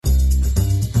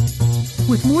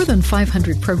With more than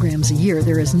 500 programs a year,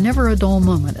 there is never a dull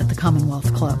moment at the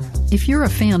Commonwealth Club. If you're a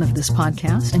fan of this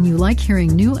podcast and you like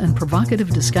hearing new and provocative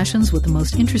discussions with the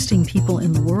most interesting people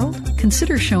in the world,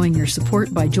 consider showing your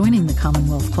support by joining the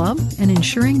Commonwealth Club and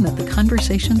ensuring that the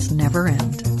conversations never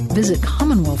end. Visit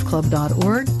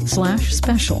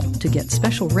commonwealthclub.org/special to get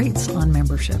special rates on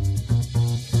membership.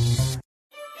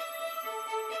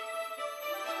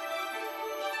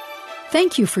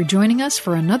 Thank you for joining us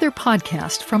for another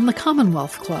podcast from the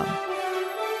Commonwealth Club.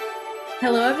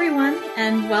 Hello, everyone,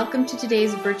 and welcome to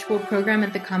today's virtual program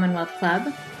at the Commonwealth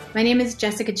Club. My name is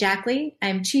Jessica Jackley.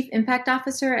 I'm Chief Impact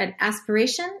Officer at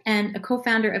Aspiration and a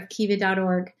co-founder of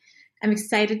Kiva.org. I'm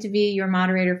excited to be your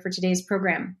moderator for today's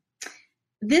program.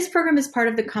 This program is part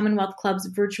of the Commonwealth Club's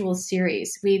virtual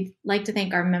series. We'd like to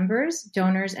thank our members,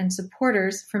 donors, and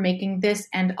supporters for making this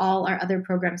and all our other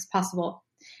programs possible.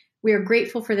 We are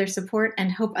grateful for their support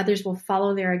and hope others will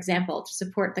follow their example to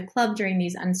support the club during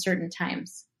these uncertain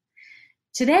times.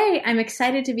 Today, I'm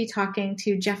excited to be talking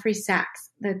to Jeffrey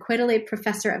Sachs, the Quetelet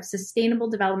Professor of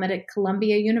Sustainable Development at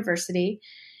Columbia University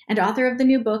and author of the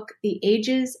new book, The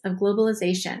Ages of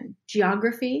Globalization: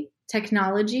 Geography,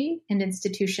 Technology, and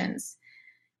Institutions.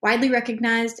 Widely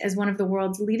recognized as one of the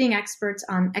world's leading experts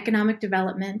on economic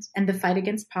development and the fight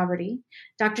against poverty,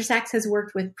 Dr. Sachs has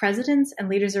worked with presidents and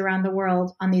leaders around the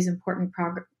world on these important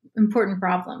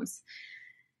problems.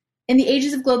 In The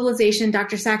Ages of Globalization,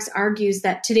 Dr. Sachs argues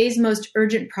that today's most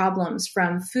urgent problems,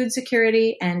 from food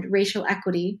security and racial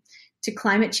equity to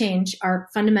climate change, are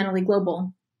fundamentally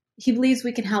global. He believes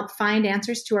we can help find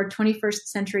answers to our 21st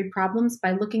century problems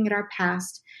by looking at our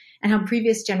past and how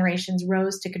previous generations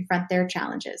rose to confront their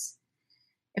challenges.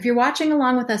 If you're watching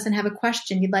along with us and have a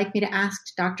question you'd like me to ask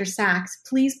Dr. Sachs,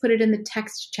 please put it in the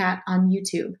text chat on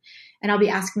YouTube, and I'll be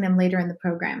asking them later in the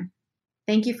program.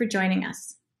 Thank you for joining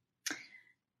us.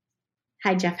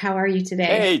 Hi, Jeff. How are you today?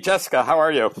 Hey, Jessica. How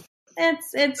are you?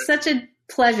 It's such a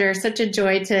pleasure, such a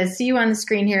joy to see you on the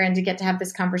screen here and to get to have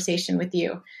this conversation with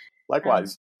you.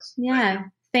 Likewise. Yeah.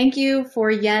 Thank you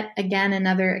for yet again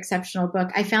another exceptional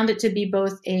book. I found it to be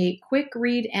both a quick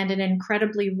read and an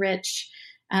incredibly rich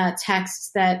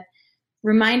text that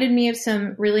reminded me of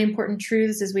some really important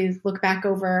truths as we look back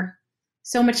over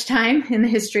so much time in the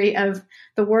history of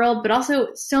the world, but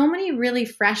also so many really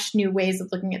fresh new ways of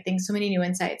looking at things, so many new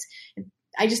insights.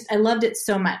 I loved it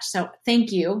so much. So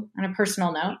thank you on a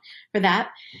personal note for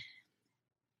that.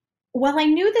 While I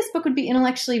knew this book would be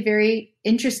intellectually very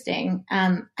interesting,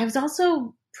 I was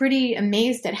also pretty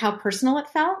amazed at how personal it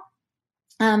felt.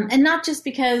 And not just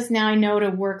because now I know to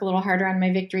work a little harder on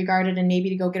my victory garden and maybe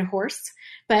to go get a horse,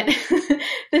 but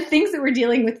the things that we're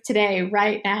dealing with today,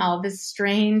 right now, this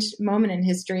strange moment in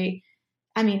history,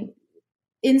 I mean,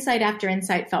 insight after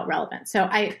insight felt relevant. So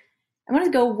I want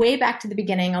to go way back to the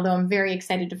beginning, although I'm very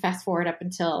excited to fast forward up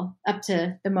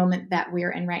to the moment that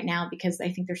we're in right now, because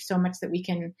I think there's so much that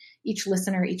each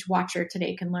listener, each watcher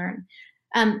today can learn.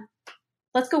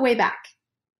 Let's go way back.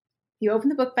 You open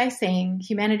the book by saying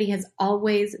humanity has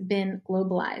always been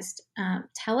globalized.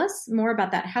 Tell us more about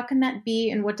that. How can that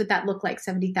be, and what did that look like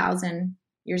 70,000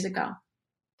 years ago?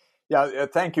 Yeah,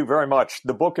 thank you very much.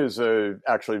 The book is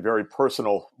actually a very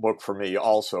personal book for me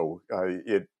also.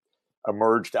 It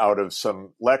emerged out of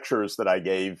some lectures that I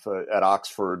gave at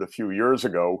Oxford a few years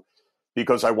ago,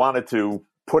 because I wanted to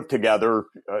put together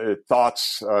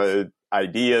thoughts,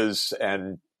 ideas,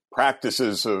 and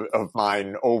practices of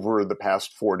mine over the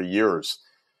past 40 years.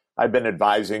 I've been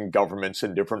advising governments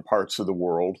in different parts of the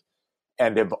world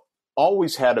and have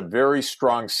always had a very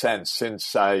strong sense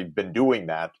since I've been doing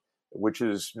that, which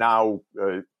is now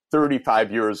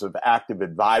 35 years of active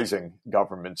advising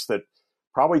governments, that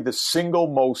probably the single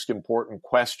most important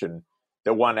question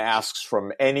that one asks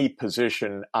from any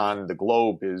position on the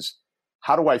globe is,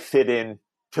 how do I fit in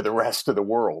to the rest of the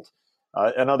world?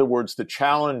 In other words, the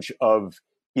challenge of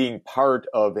being part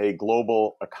of a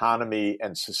global economy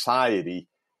and society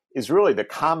is really the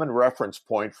common reference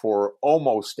point for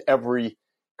almost every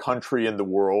country in the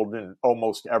world and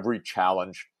almost every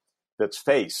challenge that's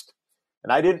faced.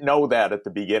 And I didn't know that at the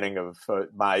beginning of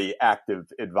my active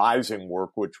advising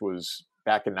work, which was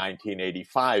back in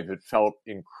 1985. It felt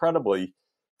incredibly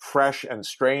fresh and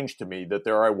strange to me that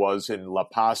there I was in La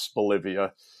Paz,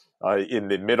 Bolivia, in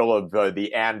the middle of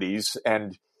the Andes,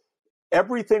 and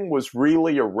everything was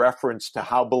really a reference to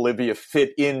how Bolivia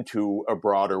fit into a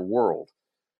broader world.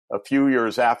 A few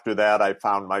years after that, I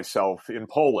found myself in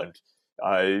Poland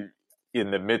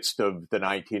in the midst of the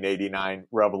 1989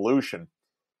 revolution.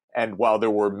 And while there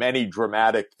were many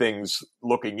dramatic things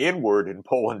looking inward in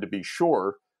Poland, to be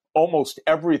sure, almost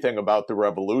everything about the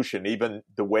revolution, even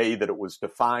the way that it was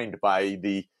defined by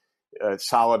the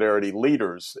Solidarity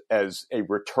leaders as a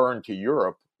return to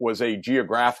Europe was a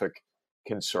geographic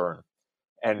concern.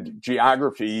 And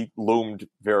geography loomed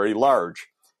very large.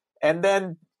 And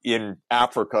then in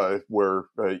Africa, where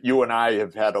you and I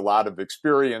have had a lot of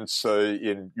experience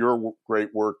in your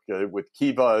great work with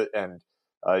Kiva and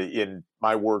in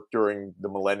my work during the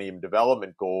Millennium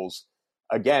Development Goals,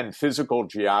 again, physical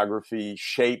geography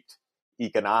shaped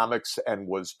economics and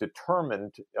was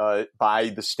determined by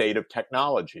the state of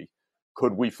technology.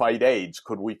 Could we fight AIDS?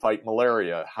 Could we fight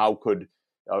malaria? How could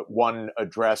one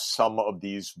address some of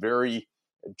these very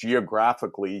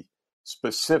geographically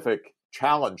specific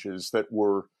challenges that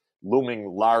were looming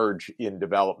large in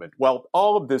development? Well,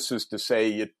 all of this is to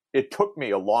say it took me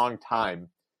a long time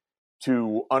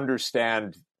to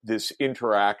understand this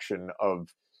interaction of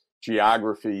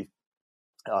geography,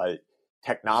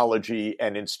 technology,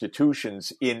 and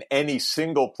institutions in any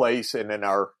single place and in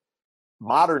our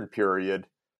modern period.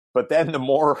 But then the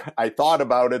more I thought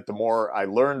about it, the more I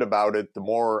learned about it, the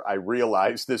more I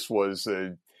realized this was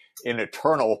an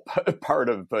eternal part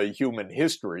of human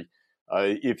history.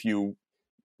 If you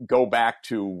go back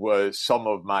to some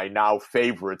of my now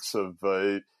favorites of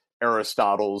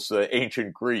Aristotle's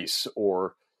ancient Greece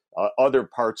or other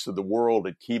parts of the world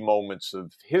at key moments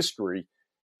of history,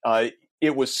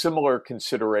 it was similar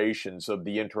considerations of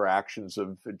the interactions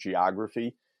of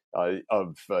geography,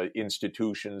 of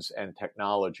institutions and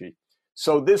technology.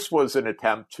 So this was an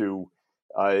attempt to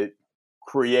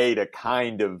create a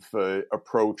kind of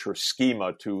approach or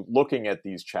schema to looking at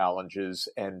these challenges,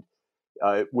 and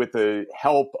with the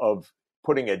help of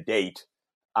putting a date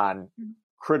on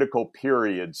critical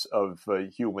periods of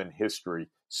human history,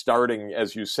 starting,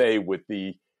 as you say, with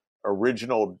the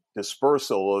original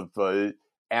dispersal of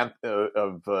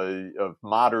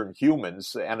modern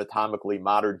humans, anatomically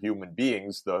modern human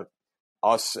beings,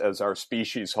 us as our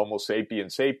species, Homo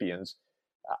sapiens sapiens,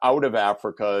 out of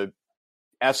Africa,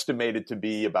 estimated to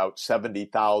be about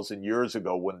 70,000 years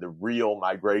ago when the real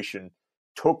migration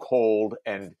took hold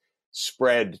and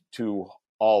spread to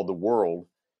all the world.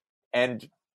 And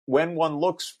when one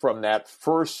looks from that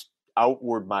first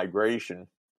outward migration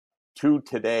to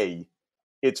today,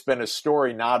 it's been a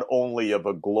story not only of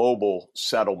a global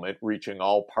settlement reaching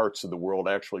all parts of the world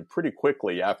actually pretty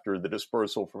quickly after the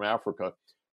dispersal from Africa,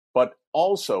 but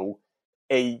also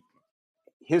a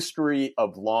history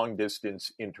of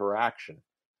long-distance interaction.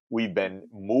 We've been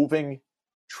moving,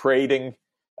 trading,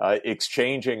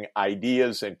 exchanging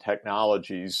ideas and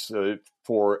technologies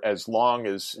for as long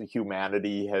as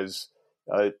humanity has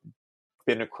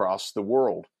been across the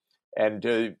world.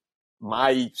 And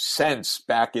my sense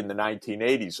back in the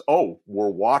 1980s, we're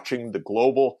watching the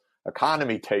global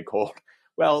economy take hold.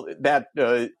 Well, that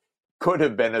could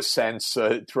have been a sense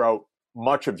throughout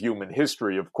much of human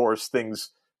history. Of course, things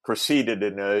proceeded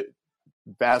in a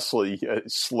vastly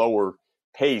slower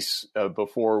pace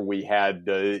before we had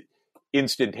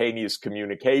instantaneous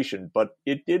communication, but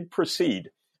it did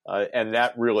proceed. And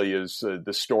that really is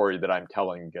the story that I'm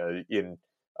telling in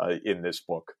this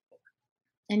book.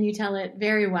 And you tell it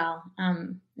very well,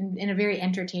 in a very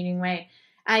entertaining way.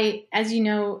 As you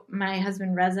know, my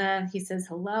husband Reza, he says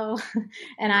hello,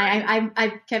 and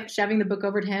I kept shoving the book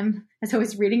over to him as I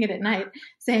was reading it at night,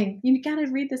 saying, "You got to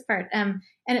read this part." And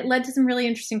it led to some really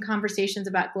interesting conversations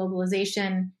about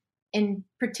globalization. In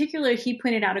particular, he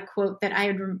pointed out a quote that I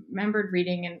had remembered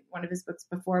reading in one of his books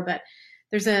before, but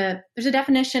there's a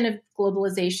definition of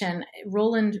globalization,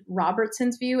 Roland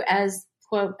Robertson's view, as,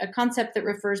 quote, a concept that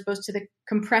refers both to the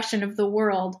compression of the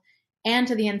world and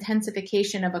to the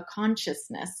intensification of a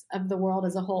consciousness of the world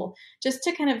as a whole. Just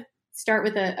to kind of start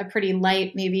with a pretty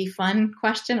light, maybe fun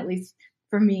question, at least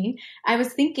for me, I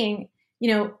was thinking,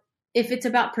 if it's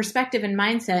about perspective and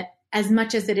mindset as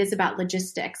much as it is about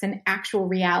logistics and actual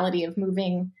reality of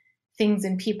moving things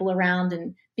and people around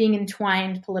and being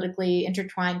intertwined politically,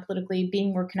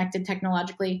 being more connected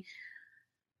technologically,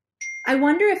 I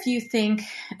wonder if you think,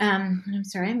 I'm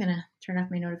sorry, I'm going to turn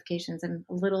off my notifications. I'm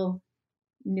a little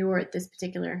newer at this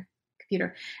particular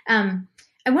computer.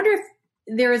 I wonder if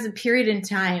there was a period in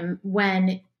time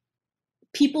when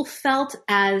people felt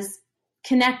as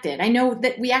connected. I know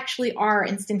that we actually are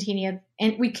instantaneous,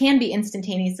 and we can be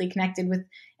instantaneously connected with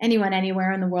anyone,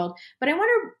 anywhere in the world. But I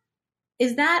wonder,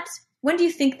 when do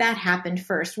you think that happened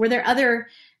first? Were there other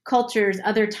cultures,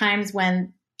 other times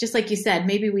when, just like you said,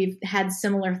 maybe we've had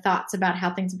similar thoughts about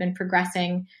how things have been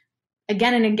progressing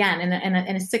again and again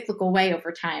in a cyclical way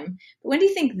over time? But when do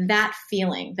you think that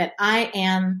feeling that I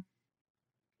am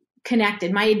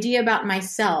connected, my idea about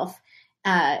myself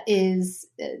is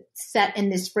set in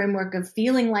this framework of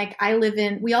feeling like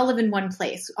we all live in one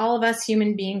place. All of us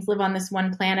human beings live on this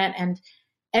one planet, and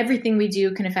everything we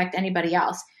do can affect anybody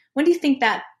else. When do you think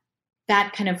that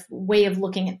kind of way of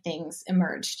looking at things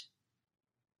emerged?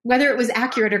 Whether it was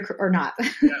accurate or not.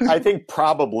 I think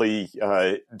probably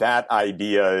that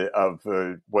idea of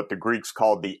what the Greeks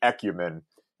called the ecumen,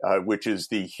 which is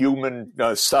the human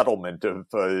settlement of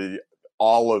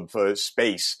all of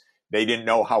space. They didn't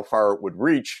know how far it would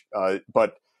reach,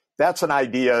 but that's an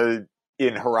idea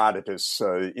in Herodotus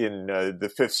in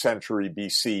the 5th century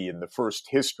BC, in the first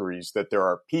histories, that there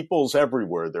are peoples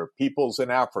everywhere. There are peoples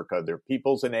in Africa. There are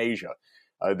peoples in Asia.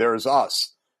 There's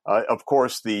us. Of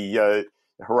course, the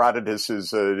Herodotus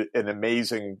is an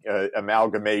amazing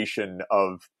amalgamation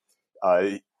of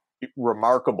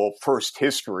remarkable first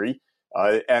history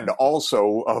and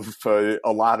also of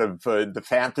a lot of the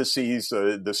fantasies,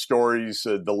 the stories,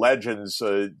 the legends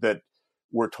that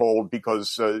were told,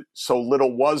 because so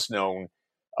little was known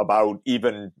about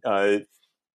even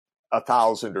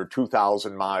 1,000 or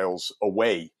 2,000 miles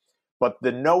away. But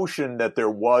the notion that there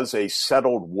was a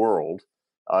settled world,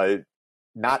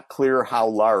 not clear how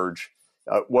large,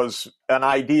 was an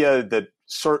idea that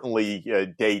certainly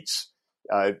dates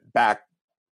back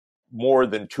more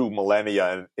than 2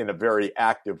 millennia in a very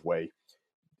active way.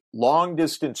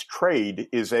 Long-distance trade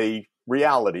is a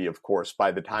reality, of course,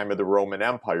 by the time of the Roman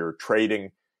Empire,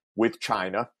 trading with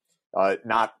China,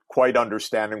 not quite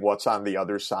understanding what's on the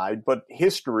other side, but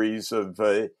histories of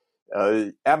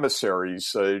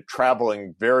emissaries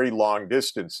traveling very long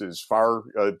distances, far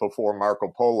before Marco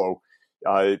Polo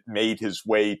made his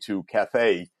way to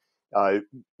Cathay.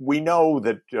 We know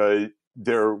that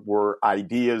there were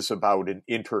ideas about an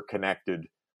interconnected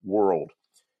world.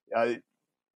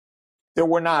 There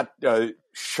were not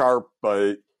sharp,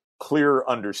 clear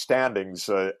understandings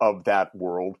of that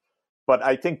world, but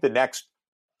I think the next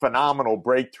phenomenal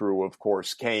breakthrough, of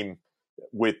course, came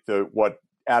with what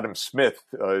Adam Smith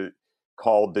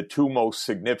called the 2 most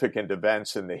significant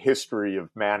events in the history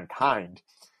of mankind.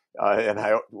 And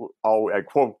I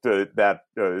quote that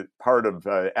part of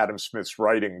Adam Smith's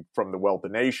writing from The Wealth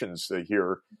of Nations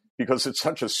here, because it's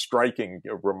such a striking,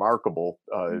 remarkable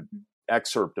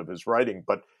excerpt of his writing.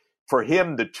 But for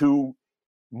him, the 2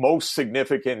 most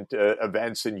significant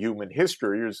events in human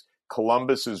history is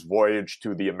Columbus's voyage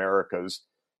to the Americas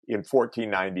in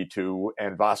 1492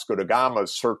 and Vasco da Gama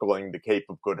circling the Cape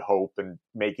of Good Hope and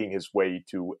making his way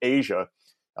to Asia,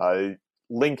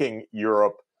 linking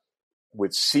Europe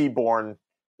with seaborne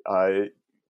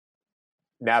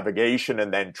navigation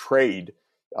and then trade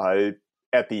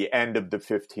at the end of the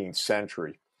 15th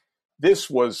century. This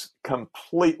was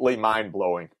completely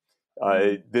mind-blowing.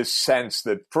 This sense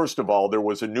that, first of all, there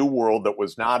was a new world that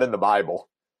was not in the Bible.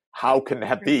 How can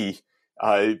that be?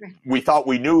 We thought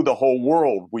we knew the whole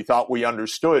world. We thought we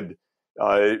understood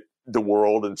the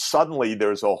world, and suddenly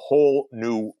there's a whole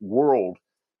new world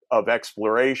of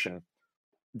exploration.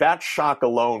 That shock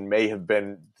alone may have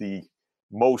been the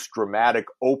most dramatic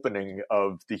opening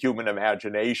of the human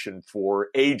imagination for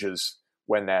ages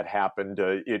when that happened.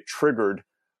 It triggered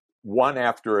one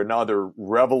after another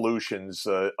revolutions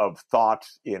of thought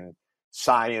in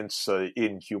science,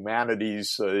 in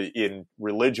humanities, in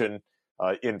religion,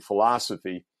 in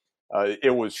philosophy.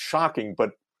 It was shocking,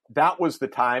 but that was the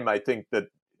time, I think, that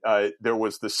there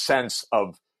was the sense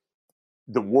of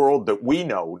the world that we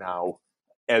know now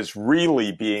as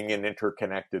really being an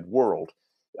interconnected world.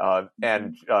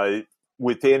 And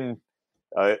within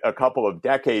a couple of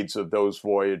decades of those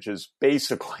voyages,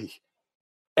 basically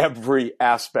every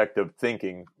aspect of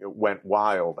thinking went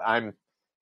wild. I'm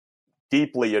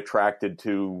deeply attracted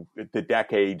to the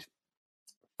decade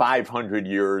 500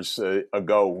 years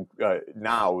ago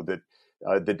now, that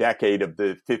the decade of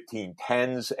the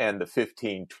 1510s and the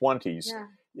 1520s,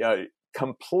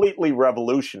 completely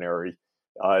revolutionary.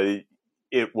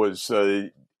 It was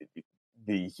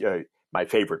my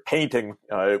favorite painting,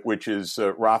 which is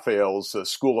Raphael's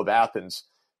School of Athens,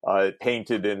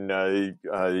 painted in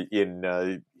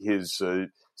his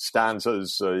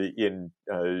stanzas in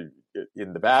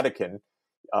the Vatican,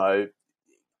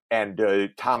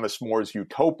 and Thomas More's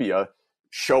Utopia,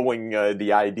 showing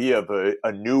the idea of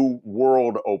a new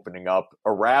world opening up.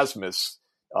 Erasmus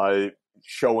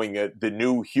showing the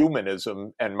new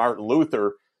humanism, and Martin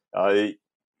Luther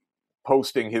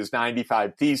posting his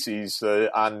 95 Theses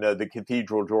on the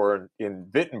cathedral door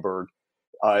in Wittenberg.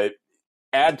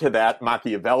 Add to that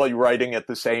Machiavelli writing at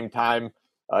the same time,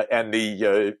 and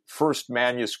the first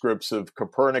manuscripts of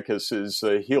Copernicus's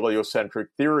heliocentric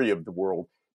theory of the world.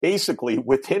 Basically,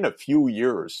 within a few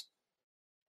years,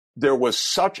 there was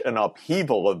such an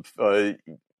upheaval of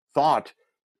thought,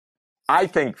 I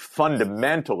think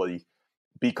fundamentally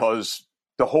because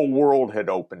the whole world had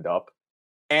opened up,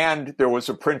 And there was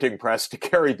a printing press to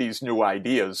carry these new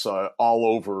ideas all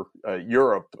over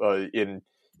Europe in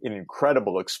an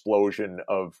incredible explosion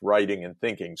of writing and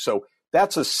thinking. So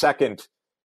that's a second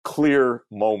clear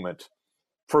moment.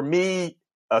 For me,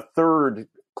 a third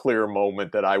clear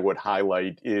moment that I would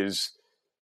highlight is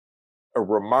a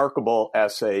remarkable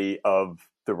essay of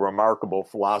the remarkable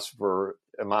philosopher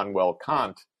Immanuel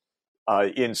Kant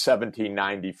in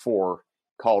 1794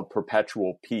 called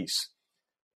Perpetual Peace.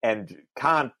 And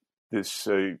Kant, this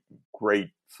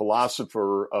great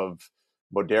philosopher of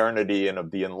modernity and of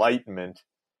the Enlightenment,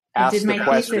 asked the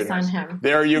question, on him.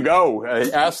 There you go,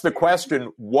 asked the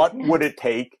question, what would it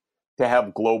take to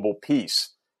have global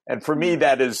peace? And for me,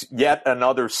 that is yet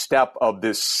another step of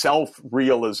this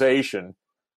self-realization.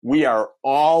 We are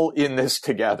all in this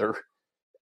together.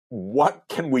 What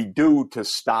can we do to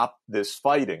stop this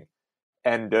fighting?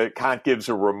 And Kant gives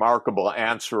a remarkable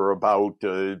answer about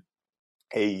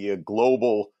a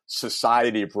global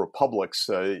society of republics,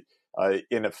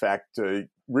 in effect,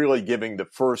 really giving the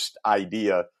first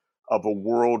idea of a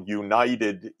world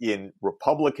united in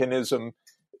republicanism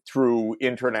through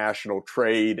international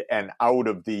trade and out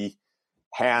of the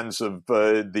hands of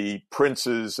the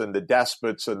princes and the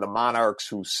despots and the monarchs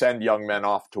who send young men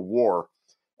off to war.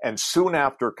 And soon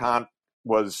after Kant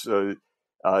was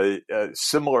a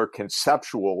similar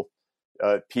conceptual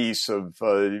piece of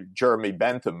Jeremy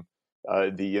Bentham,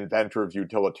 the inventor of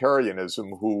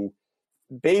utilitarianism, who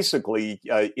basically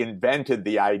invented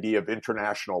the idea of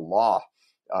international law,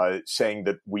 saying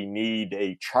that we need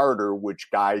a charter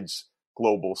which guides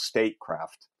global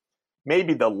statecraft.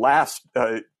 Maybe the last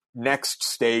next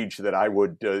stage that I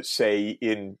would say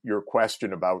in your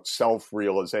question about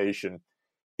self-realization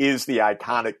is the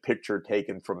iconic picture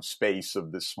taken from space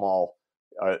of the small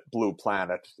blue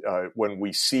planet when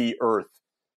we see Earth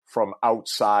from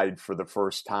outside for the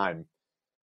first time.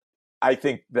 I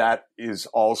think that is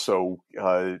also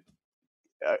a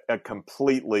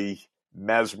completely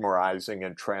mesmerizing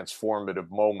and transformative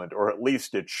moment, or at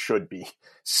least it should be.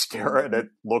 Stare at it,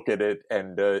 look at it,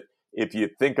 and if you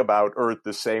think about Earth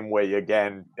the same way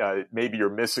again, maybe you're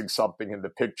missing something in the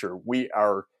picture. We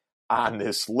are on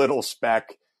this little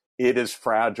speck. It is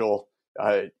fragile.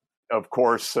 Of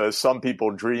course, some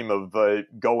people dream of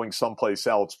going someplace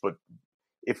else, but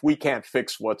if we can't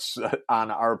fix what's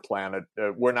on our planet,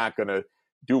 we're not going to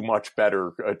do much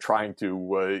better trying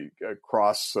to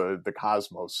cross the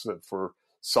cosmos for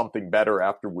something better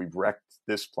after we've wrecked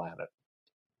this planet.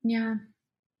 Yeah,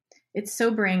 it's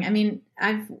sobering. I mean,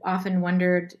 I've often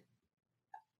wondered,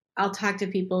 I'll talk to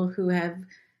people who have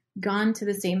gone to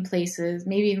the same places,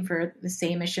 maybe even for the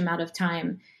same-ish amount of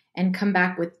time, and come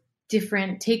back with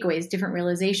different takeaways, different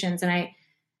realizations. And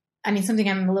I mean, something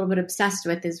I'm a little bit obsessed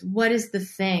with is, what is the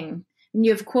thing? And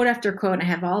you have quote after quote, and I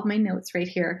have all of my notes right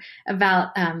here about,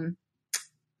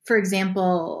 for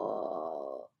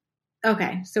example,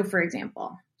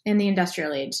 in the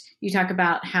industrial age, you talk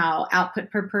about how output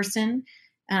per person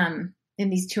in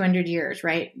these 200 years,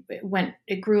 right,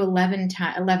 it grew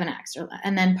 11x,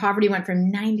 and then poverty went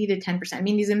from 90 to 10%. I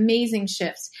mean, these amazing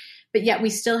shifts, but yet we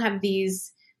still have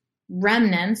these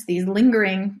remnants, these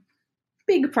lingering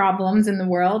big problems in the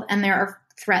world, and there are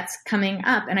threats coming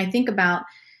up. And I think about,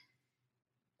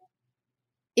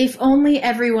 if only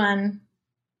everyone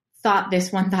thought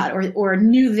this one thought, or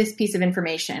knew this piece of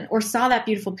information, or saw that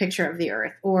beautiful picture of the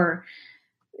Earth, or,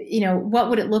 what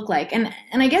would it look like? And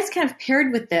I guess kind of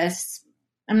paired with this,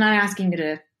 I'm not asking you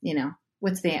to,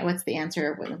 what's the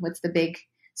answer? What's the big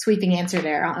sweeping answer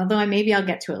there? Although maybe I'll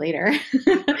get to it later.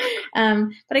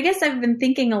 But I guess I've been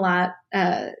thinking a lot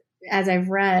as I've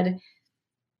read.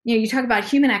 You talk about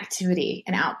human activity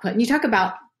and output, and you could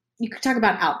talk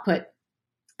about output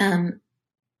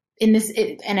in this,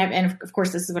 and of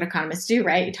course this is what economists do,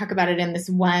 right? You talk about it in this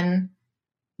one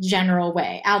general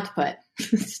way, output,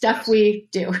 stuff we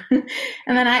do.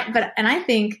 And then I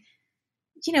think,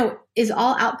 is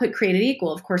all output created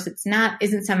equal? Of course it's not.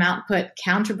 Isn't some output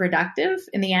counterproductive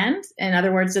in the end? In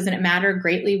other words, doesn't it matter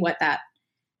greatly what that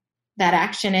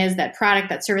action is, that product,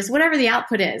 that service, whatever the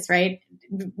output is, right?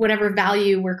 Whatever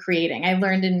value we're creating. I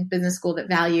learned in business school that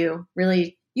value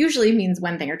really usually means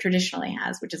one thing, or traditionally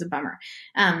has, which is a bummer.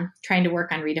 Trying to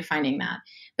work on redefining that.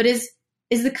 But is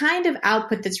the kind of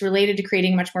output that's related to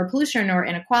creating much more pollution or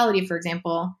inequality, for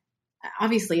example,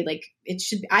 obviously, like it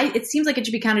seems like it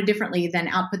should be counted differently than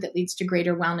output that leads to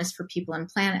greater wellness for people and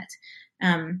planet.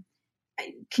 Can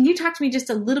you talk to me just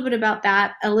a little bit about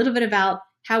that? A little bit about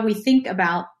how we think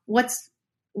about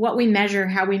what we measure,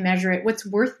 how we measure it, what's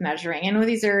worth measuring. I know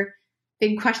these are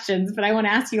big questions, but I want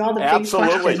to ask you all the big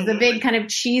questions, the big kind of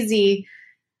cheesy,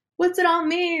 what's it all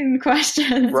mean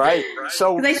questions. Right.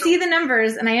 So because I see the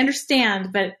numbers and I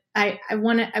understand, but I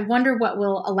wonder what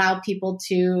will allow people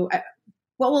to,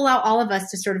 what will allow all of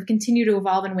us to sort of continue to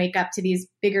evolve and wake up to these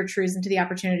bigger truths and to the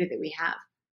opportunity that we have.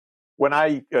 When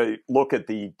I look at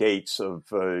the dates of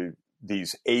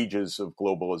these ages of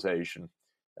globalization,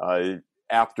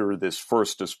 after this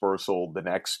first dispersal, the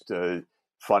next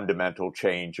fundamental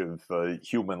change of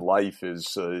human life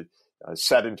is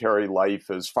sedentary life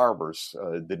as farmers,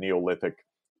 the Neolithic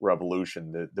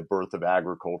revolution, the birth of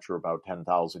agriculture about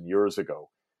 10,000 years ago.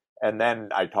 And then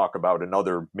I talk about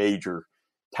another major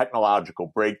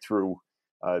technological breakthrough,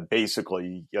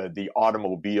 basically the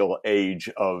automobile age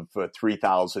of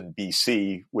 3000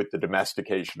 BC with the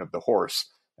domestication of the horse,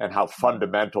 and how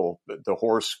fundamental the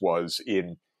horse was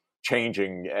in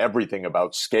changing everything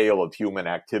about scale of human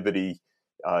activity,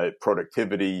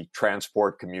 productivity,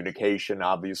 transport, communication,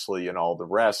 obviously, and all the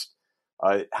rest,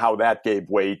 how that gave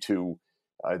way to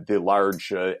the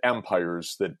large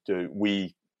empires that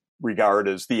we regard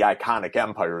as the iconic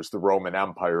empires, the Roman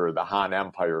Empire, the Han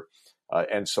Empire,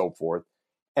 and so forth.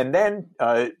 And then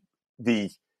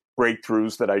the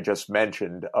breakthroughs that I just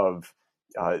mentioned of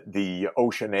the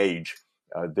ocean age,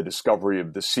 the discovery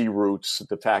of the sea routes,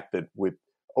 the fact that with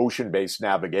ocean-based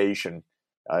navigation,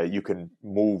 you can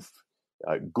move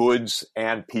goods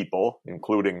and people,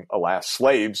 including, alas,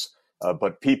 slaves,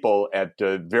 but people at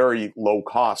very low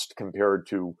cost compared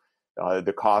to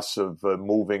the costs of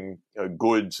moving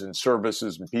goods and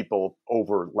services and people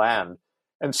over land.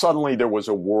 And suddenly there was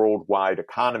a worldwide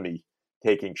economy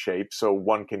taking shape. So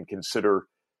one can consider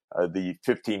the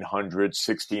 1500s,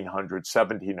 1600s,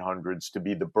 1700s to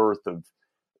be the birth of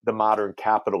the modern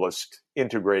capitalist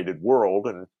integrated world.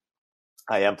 And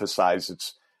I emphasize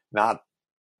it's not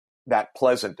that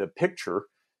pleasant a picture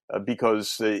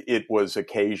because it was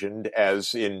occasioned,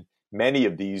 as in many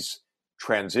of these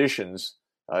transitions,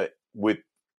 with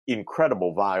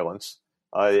incredible violence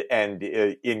and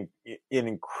in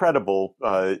incredible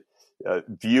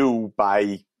view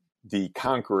by the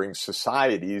conquering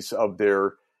societies of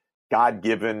their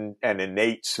God-given and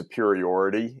innate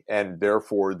superiority, and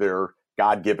therefore their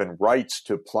God-given rights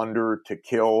to plunder, to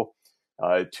kill,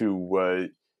 to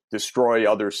destroy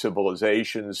other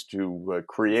civilizations, to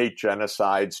create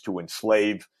genocides, to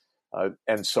enslave,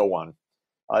 and so on.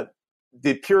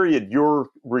 The period you're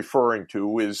referring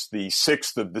to is the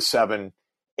sixth of the seven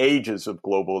ages of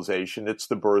globalization. It's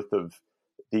the birth of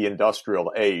the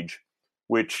industrial age,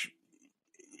 which,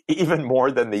 even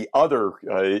more than the other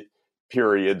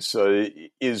periods,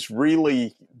 is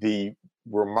really the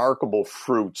remarkable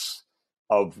fruits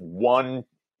of one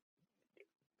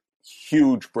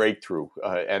huge breakthrough,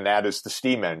 and that is the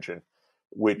steam engine,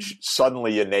 which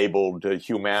suddenly enabled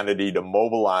humanity to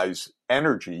mobilize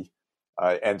energy,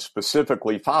 and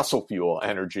specifically fossil fuel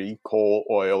energy, coal,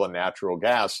 oil, and natural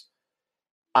gas,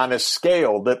 on a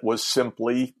scale that was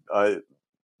simply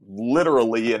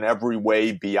literally in every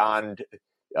way beyond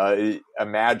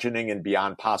imagining and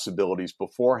beyond possibilities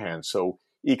beforehand. So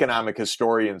economic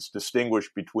historians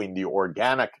distinguish between the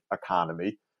organic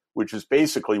economy, which is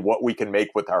basically what we can make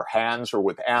with our hands or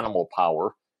with animal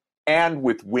power, and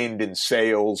with wind in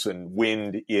sails and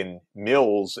wind in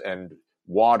mills and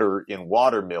water in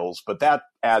water mills. But that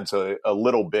adds a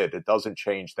little bit. It doesn't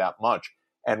change that much.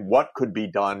 And what could be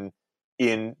done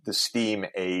in the steam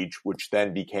age, which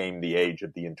then became the age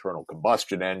of the internal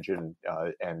combustion engine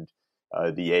and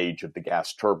the age of the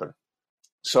gas turbine.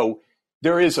 So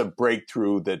there is a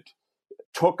breakthrough that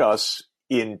took us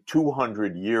in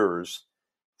 200 years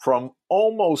from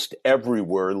almost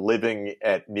everywhere living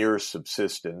at near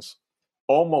subsistence,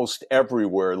 almost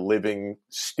everywhere living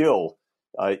still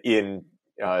in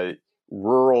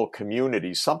rural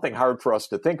communities, something hard for us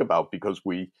to think about because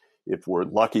if we're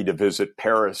lucky to visit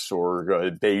Paris or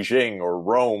Beijing or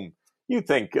Rome, you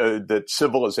think that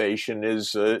civilization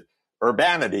is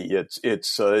urbanity.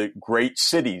 It's great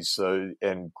cities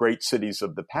and great cities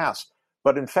of the past.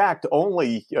 But in fact,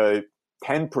 only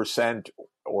 10%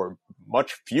 or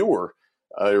much fewer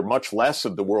or much less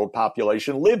of the world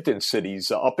population lived in cities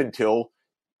up until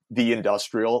the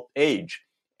industrial age.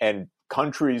 And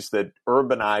countries that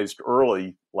urbanized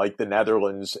early, like the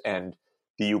Netherlands and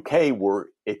the UK, were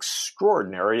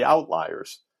extraordinary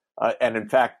outliers. And in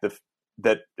fact,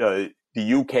 that the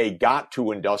UK got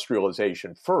to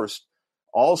industrialization first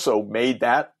also made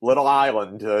that little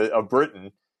island of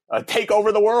Britain take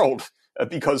over the world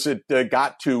because it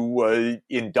got to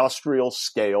industrial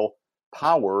scale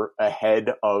power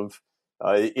ahead of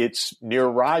its near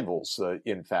rivals,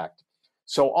 in fact.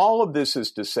 So all of this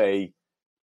is to say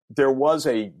there was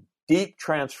a deep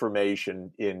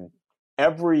transformation in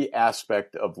every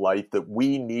aspect of life that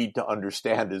we need to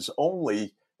understand is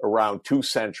only around 2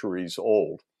 centuries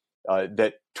old,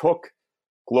 that took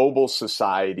global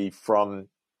society from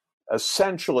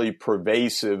essentially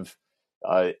pervasive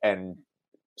and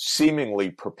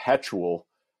seemingly perpetual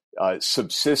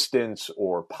subsistence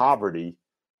or poverty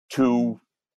to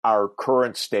our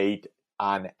current state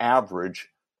on average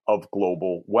of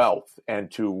global wealth,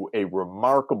 and to a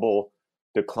remarkable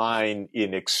decline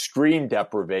in extreme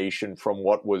deprivation from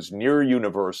what was near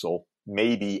universal,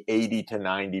 maybe 80 to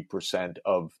 90%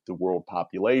 of the world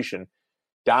population,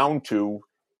 down to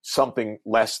something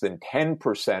less than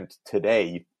 10%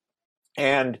 today,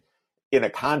 and in a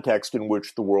context in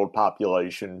which the world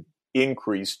population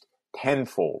increased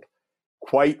tenfold.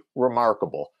 Quite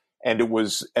remarkable. And it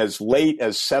was as late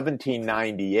as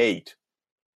 1798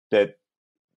 that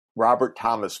Robert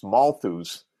Thomas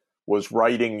Malthus was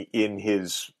writing in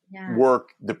his work,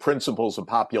 The Principles of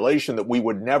Population, that we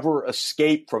would never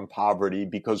escape from poverty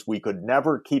because we could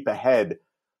never keep ahead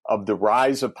of the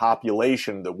rise of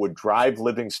population that would drive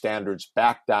living standards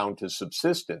back down to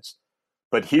subsistence.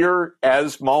 But here,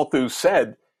 as Malthus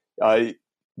said,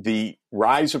 the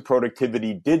rise of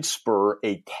productivity did spur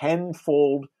a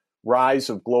tenfold rise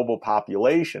of global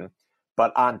population.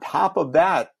 But on top of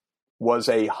that was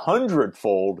a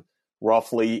 100-fold,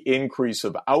 roughly, increase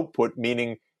of output,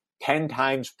 meaning 10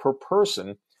 times per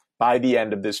person by the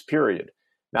end of this period.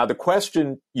 Now, the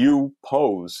question you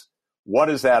pose, what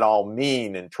does that all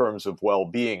mean in terms of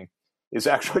well-being, is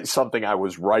actually something I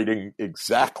was writing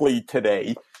exactly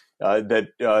today,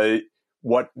 that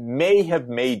what may have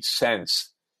made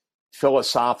sense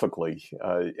philosophically,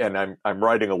 and I'm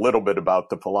writing a little bit about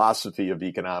the philosophy of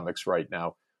economics right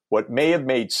now, what may have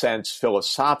made sense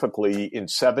philosophically in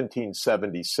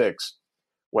 1776,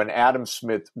 when Adam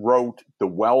Smith wrote The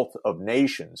Wealth of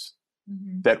Nations,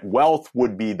 that wealth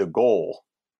would be the goal,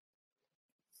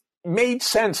 made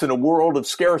sense in a world of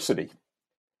scarcity.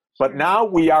 But now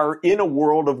we are in a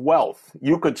world of wealth.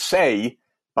 You could say,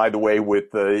 by the way,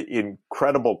 with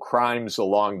incredible crimes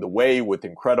along the way, with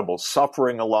incredible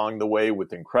suffering along the way,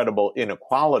 with incredible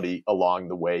inequality along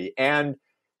the way, and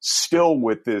still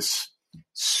with this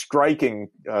striking,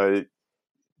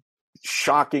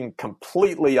 shocking,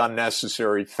 completely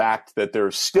unnecessary fact that there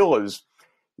still is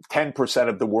 10%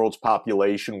 of the world's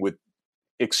population with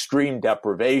extreme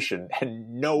deprivation,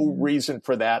 and no reason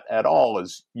for that at all,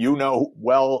 as you know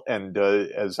well, and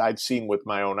as I've seen with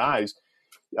my own eyes.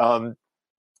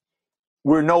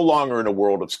 We're no longer in a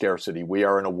world of scarcity. We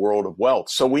are in a world of wealth.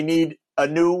 So we need a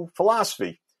new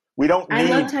philosophy. We don't need...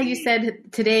 I loved how you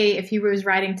said today, if you was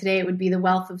writing today, it would be the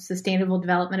wealth of sustainable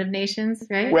development of nations,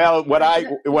 right? Well, what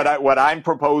I'm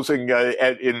proposing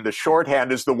in the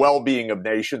shorthand is the well-being of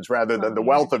nations rather than the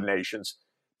wealth of nations,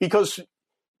 because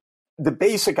the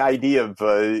basic idea of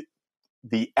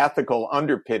the ethical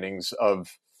underpinnings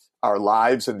of our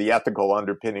lives and the ethical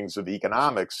underpinnings of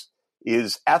economics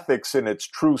is ethics in its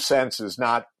true sense is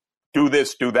not do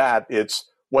this, do that. It's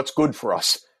what's good for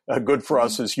us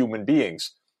as human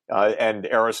beings. And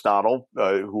Aristotle,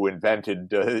 who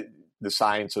invented the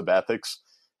science of ethics,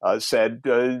 said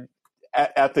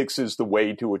ethics is the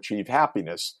way to achieve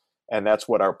happiness. And that's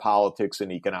what our politics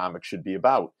and economics should be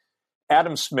about.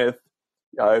 Adam Smith,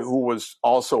 who was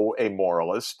also a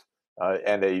moralist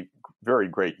and a very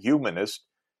great humanist,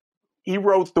 he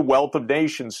wrote The Wealth of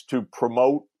Nations to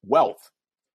promote wealth.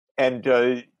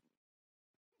 And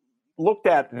looked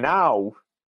at now,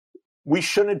 we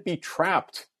shouldn't be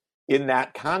trapped in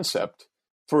that concept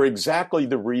for exactly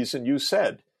the reason you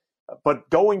said. But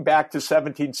going back to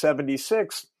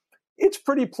 1776, it's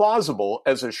pretty plausible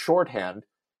as a shorthand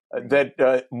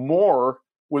that more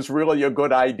was really a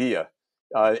good idea.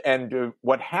 And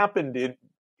what happened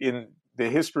in the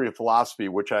history of philosophy,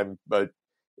 which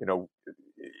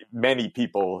many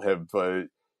people have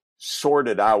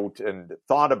sorted out and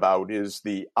thought about, is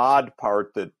the odd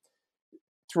part that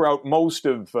throughout most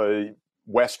of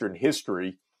Western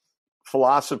history,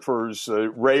 philosophers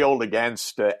railed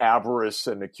against avarice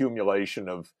and accumulation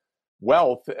of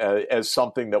wealth as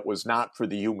something that was not for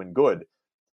the human good.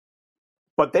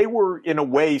 But they were, in a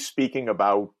way, speaking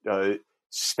about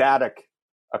static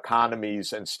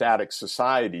economies and static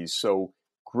societies. So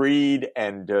greed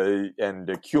and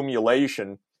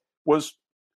accumulation was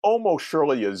almost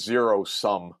surely a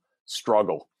zero-sum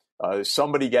struggle.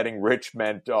 Somebody getting rich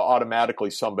meant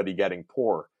automatically somebody getting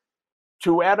poor.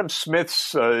 To Adam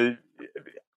Smith's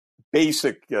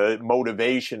basic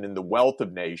motivation in The Wealth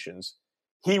of Nations,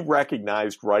 he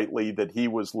recognized rightly that he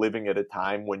was living at a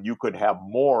time when you could have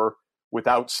more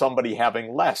without somebody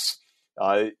having less.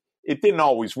 It didn't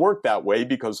always work that way,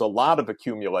 because a lot of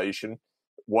accumulation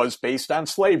was based on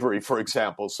slavery, for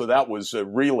example. So that was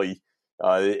really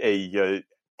a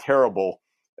terrible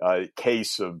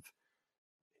case of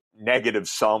negative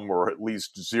sum, or at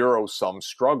least zero sum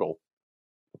struggle.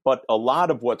 But a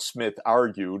lot of what Smith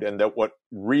argued, and that what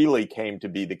really came to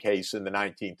be the case in the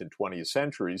 19th and 20th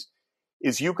centuries,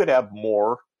 is you could have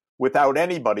more without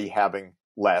anybody having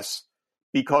less,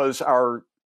 because our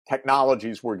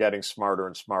technologies were getting smarter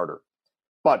and smarter.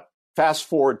 But fast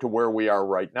forward to where we are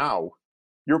right now,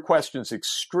 your question is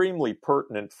extremely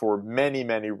pertinent for many,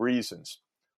 many reasons.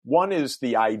 One is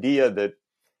the idea that,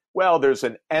 well, there's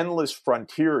an endless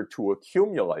frontier to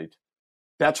accumulate.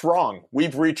 That's wrong.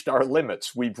 We've reached our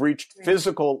limits. We've reached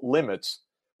physical limits.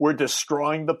 We're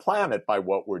destroying the planet by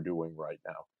what we're doing right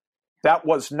now. That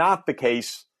was not the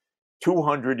case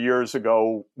 200 years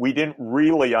ago. We didn't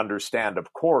really understand,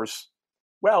 of course.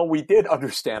 Well, we did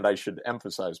understand, I should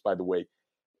emphasize, by the way,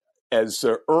 as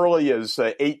early as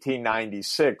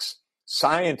 1896,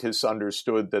 scientists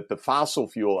understood that the fossil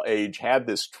fuel age had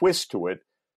this twist to it,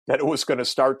 that it was going to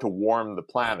start to warm the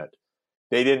planet.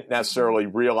 They didn't necessarily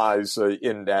realize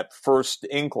in that first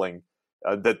inkling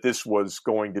that this was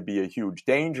going to be a huge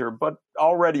danger, but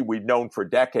already we've known for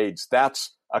decades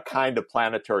that's a kind of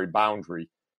planetary boundary,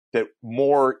 that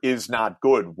more is not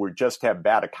good. We just have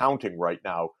bad accounting right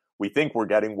now. We think we're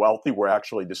getting wealthy, we're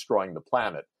actually destroying the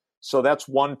planet. So that's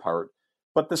one part.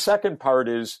 But the second part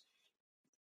is,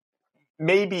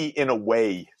 maybe in a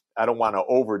way, I don't want to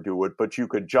overdo it, but you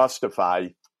could justify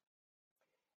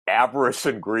avarice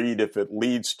and greed if it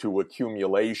leads to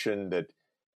accumulation that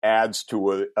adds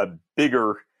to a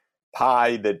bigger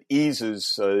pie that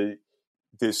eases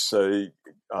this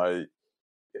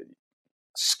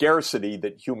scarcity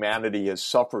that humanity has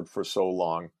suffered for so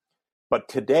long. But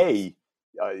today,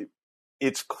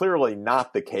 it's clearly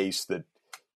not the case that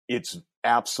it's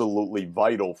absolutely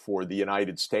vital for the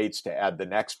United States to add the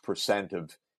next percent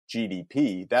of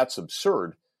GDP. That's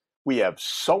absurd. We have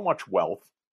so much wealth.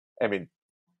 I mean,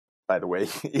 by the way,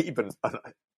 even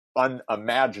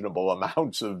unimaginable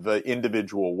amounts of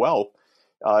individual wealth.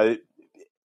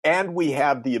 And we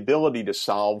have the ability to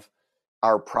solve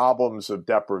our problems of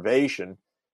deprivation.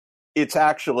 It's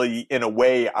actually, in a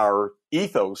way, our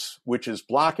ethos, which is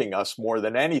blocking us more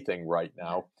than anything right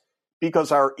now,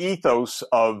 because our ethos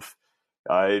of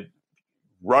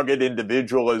rugged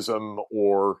individualism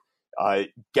or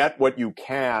get what you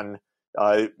can,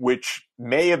 which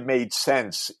may have made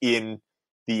sense in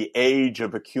the age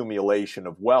of accumulation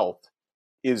of wealth,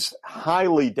 is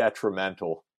highly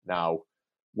detrimental now,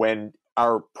 when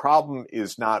our problem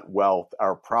is not wealth.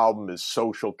 Our problem is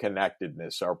social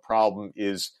connectedness. Our problem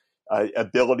is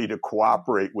ability to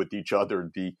cooperate with each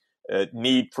other, the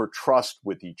need for trust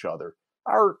with each other.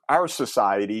 Our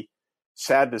society,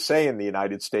 sad to say, in the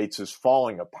United States is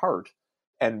falling apart.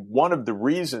 And one of the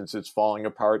reasons it's falling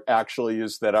apart actually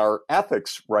is that our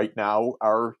ethics right now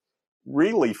are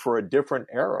really for a different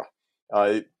era.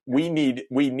 We need,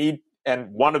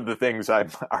 and one of the things I'm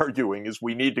arguing is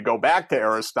we need to go back to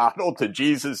Aristotle, to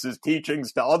Jesus's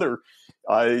teachings, to other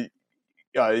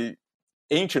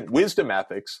ancient wisdom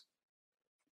ethics,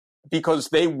 because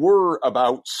they were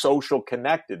about social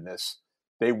connectedness.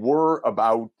 They were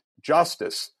about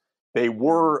justice. They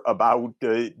were about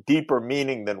deeper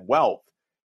meaning than wealth.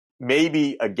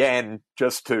 Maybe, again,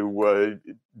 just to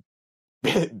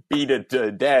beat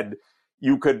it dead,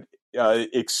 you could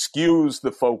excuse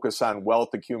the focus on wealth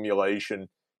accumulation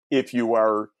if you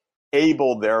are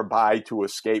able thereby to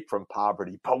escape from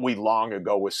poverty. But we long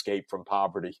ago escaped from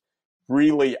poverty.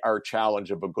 Really, our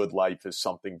challenge of a good life is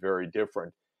something very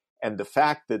different. And the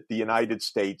fact that the United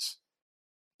States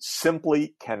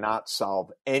simply cannot solve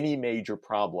any major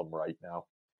problem right now.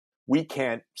 We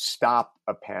can't stop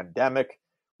a pandemic.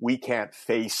 We can't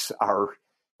face our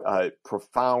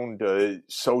profound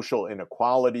social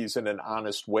inequalities in an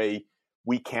honest way.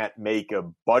 We can't make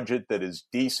a budget that is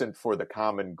decent for the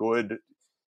common good.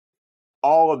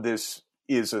 All of this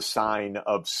is a sign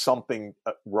of something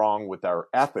wrong with our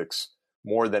ethics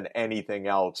more than anything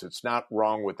else. It's not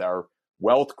wrong with our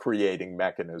wealth creating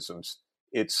mechanisms.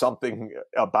 It's something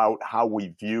about how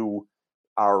we view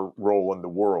our role in the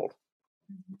world.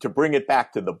 To bring it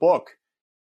back to the book,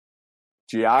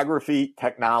 geography,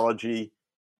 technology,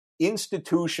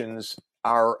 institutions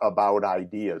are about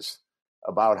ideas,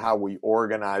 about how we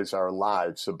organize our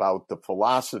lives, about the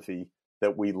philosophy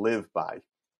that we live by.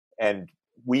 And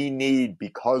we need,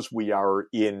 because we are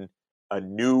in a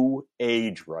new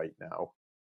age right now,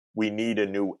 we need a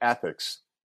new ethics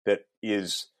that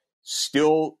is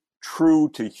still true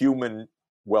to human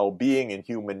well-being and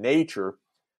human nature,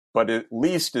 but at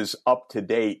least is up to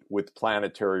date with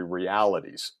planetary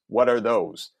realities. What are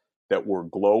those? that we're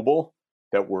global,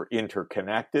 that we're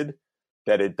interconnected,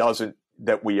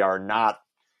 that we are not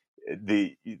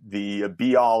the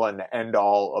be all and end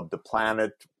all of the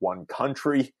planet, one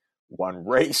country, one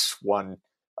race, one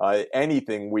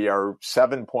anything. We are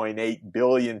 7.8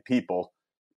 billion people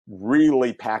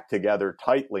really packed together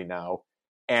tightly now.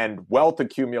 And wealth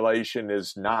accumulation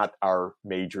is not our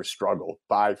major struggle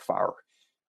by far.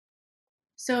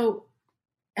 So,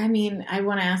 I mean, I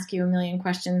want to ask you a million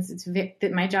questions.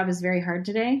 That my job is very hard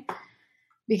today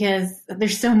because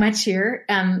there's so much here.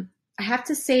 I have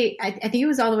to say, I think it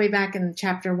was all the way back in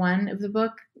chapter 1 of the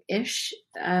book-ish,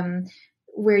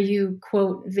 where you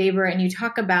quote Weber and you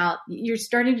talk about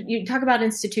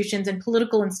institutions and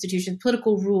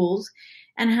political rules,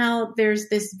 and how there's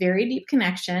this very deep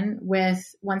connection with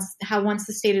once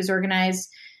the state is organized,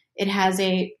 it has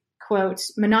a, quote,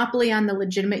 monopoly on the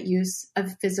legitimate use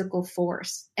of physical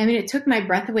force. I mean, it took my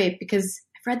breath away because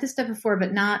I've read this stuff before,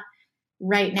 but not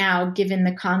right now, given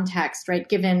the context, right?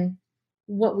 Given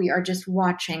what we are just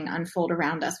watching unfold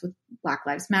around us with Black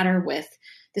Lives Matter, with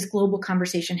this global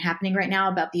conversation happening right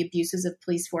now about the abuses of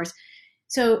police force.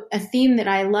 So a theme that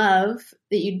I love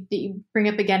that you bring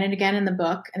up again and again in the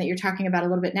book, and that you're talking about a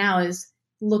little bit now, is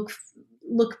look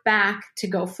back to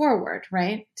go forward,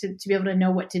 right? To be able to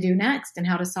know what to do next and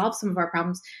how to solve some of our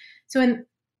problems. So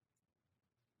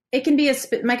it can be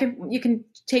you can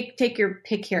take your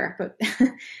pick here, but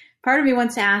part of me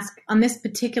wants to ask on this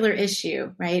particular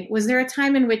issue, right? Was there a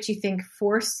time in which you think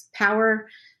force, power,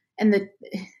 and the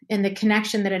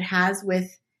connection that it has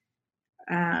with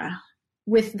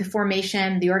the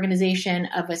formation, the organization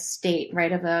of a state,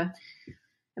 right? Of a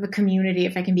community,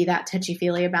 if I can be that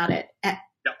touchy-feely about it.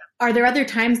 Are there other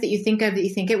times that you think of that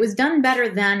you think it was done better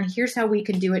then, here's how we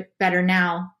could do it better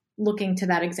now, looking to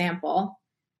that example?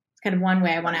 It's kind of one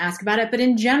way I want to ask about it. But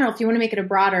in general, if you want to make it a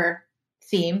broader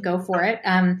theme, go for it.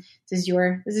 This is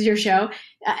your show.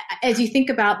 As you think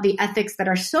about the ethics that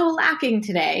are so lacking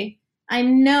today, I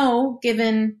know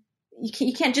given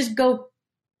you can't just go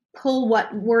pull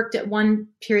what worked at one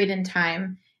period in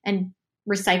time and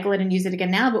recycle it and use it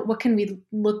again now, but where can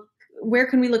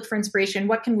we look for inspiration?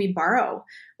 What can we borrow?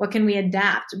 What can we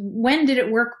adapt? When did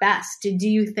it work best? Do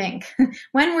you think?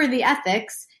 When were the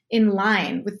ethics in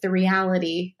line with the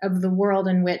reality of the world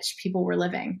in which people were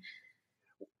living?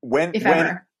 When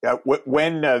Weber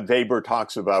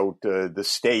talks about the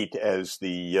state as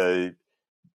the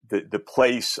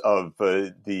place of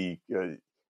the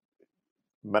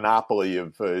monopoly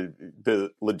of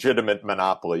the legitimate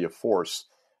monopoly of force,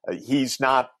 he's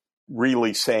not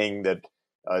really saying that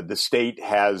the state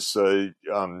has the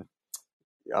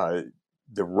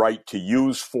right to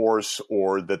use force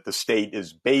or that the state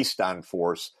is based on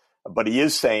force, but he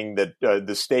is saying that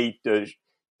the state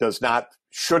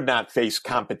should not face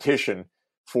competition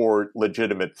for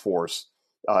legitimate force,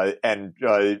 and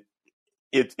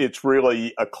it's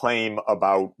really a claim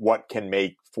about what can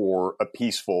make for a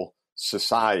peaceful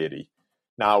society.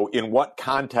 Now, in what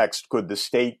context could the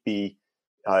state be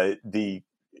the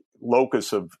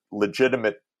locus of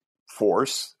legitimate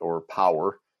force or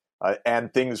power,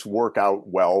 and things work out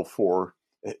well for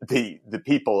the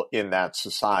people in that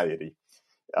society?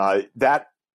 That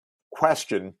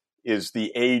question is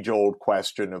the age-old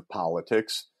question of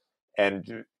politics,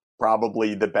 and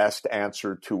probably the best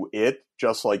answer to it,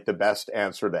 just like the best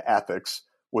answer to ethics,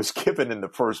 was given in the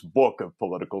first book of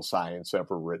political science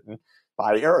ever written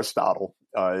by Aristotle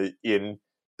in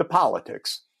The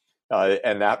Politics.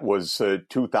 And that was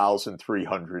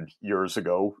 2,300 years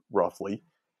ago, roughly.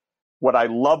 What I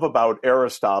love about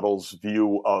Aristotle's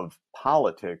view of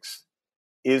politics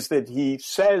is that he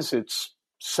says it's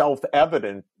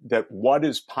self-evident that what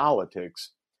is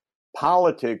politics?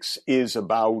 Politics is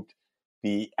about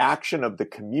the action of the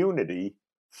community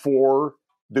for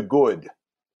the good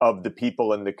of the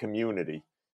people in the community.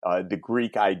 The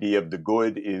Greek idea of the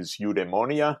good is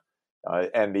eudaimonia,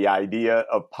 and the idea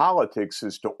of politics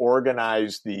is to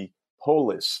organize the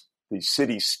polis, the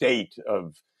city-state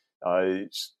of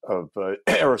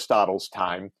Aristotle's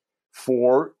time,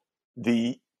 for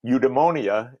the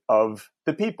eudaimonia of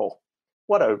the people.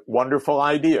 What a wonderful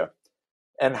idea.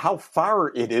 And how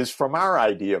far it is from our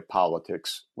idea of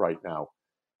politics right now.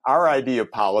 Our idea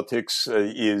of politics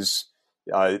is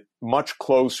much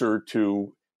closer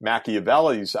to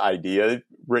Machiavelli's idea,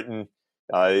 written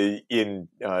in,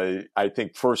 I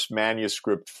think, first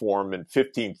manuscript form in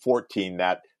 1514,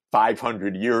 that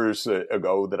 500 years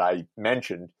ago that I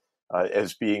mentioned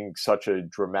as being such a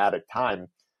dramatic time.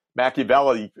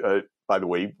 Machiavelli, by the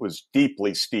way, was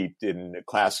deeply steeped in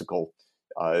classical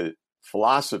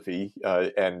philosophy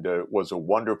and was a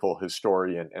wonderful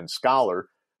historian and scholar.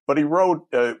 But he wrote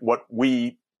what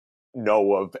we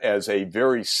know of as a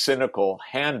very cynical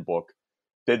handbook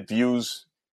that views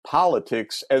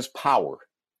politics as power.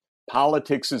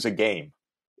 Politics is a game.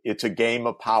 It's a game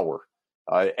of power.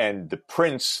 And the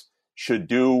prince should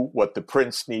do what the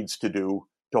prince needs to do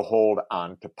to hold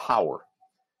on to power.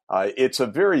 It's a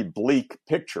very bleak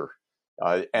picture.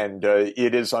 And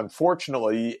it is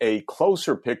unfortunately a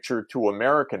closer picture to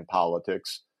American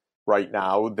politics right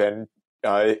now than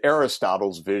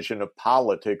Aristotle's vision of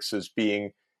politics as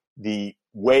being the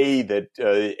way that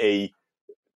a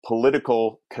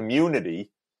political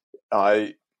community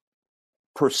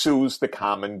pursues the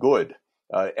common good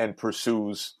and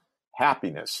pursues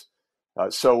happiness.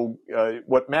 So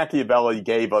what Machiavelli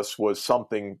gave us was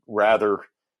something rather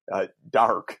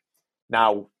dark.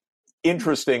 Now,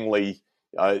 interestingly,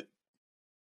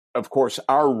 of course,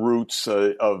 our roots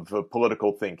of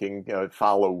political thinking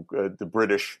follow the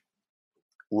British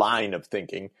line of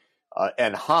thinking.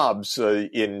 And Hobbes,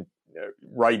 in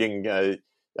writing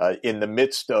in the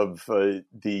midst of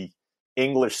the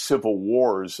English civil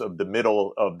wars of the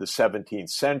middle of the 17th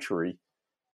century,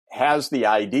 has the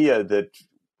idea that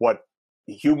what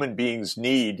human beings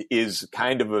need is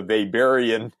kind of a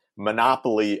Weberian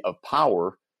monopoly of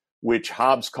power, which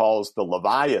Hobbes calls the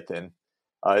Leviathan.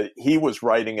 He was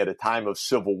writing at a time of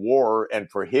civil war, and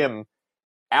for him,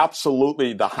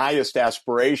 absolutely the highest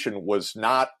aspiration was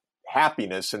not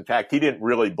happiness. In fact, he didn't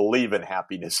really believe in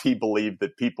happiness. He believed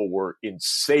that people were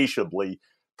insatiably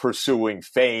pursuing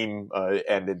fame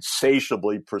and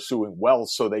insatiably pursuing wealth,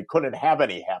 so they couldn't have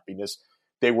any happiness.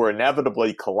 They were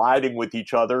inevitably colliding with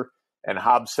each other, and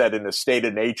Hobbes said in a state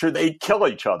of nature, they'd kill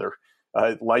each other.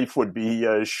 Life would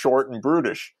be short and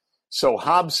brutish. So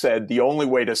Hobbes said the only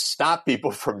way to stop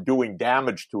people from doing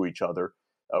damage to each other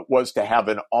was to have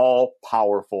an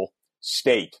all-powerful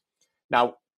state.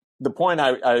 Now, the point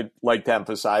I'd like to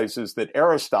emphasize is that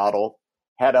Aristotle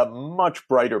had a much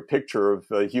brighter picture of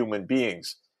human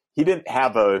beings. He didn't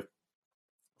have a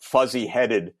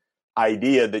fuzzy-headed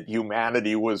idea that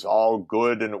humanity was all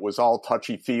good and it was all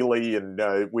touchy-feely and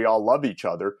we all love each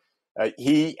other.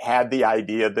 He had the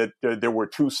idea that there were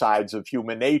two sides of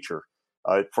human nature.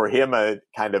 For him, a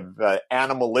kind of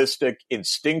animalistic,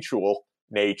 instinctual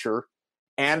nature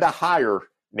and a higher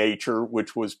nature,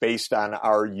 which was based on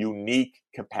our unique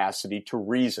capacity to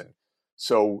reason.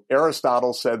 So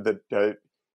Aristotle said that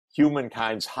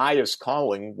humankind's highest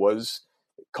calling was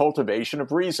cultivation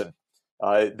of reason,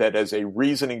 that as a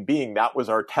reasoning being, that was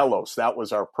our telos, that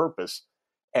was our purpose.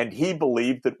 And he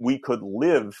believed that we could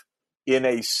live in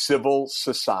a civil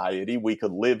society, we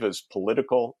could live as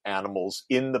political animals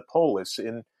in the polis,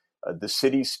 in the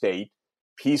city-state,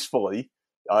 peacefully,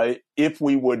 if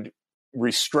we would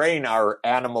restrain our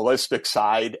animalistic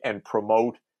side and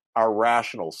promote our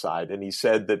rational side. And he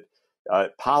said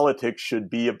that politics should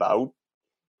be about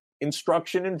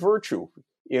instruction in virtue,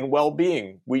 in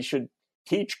well-being. We should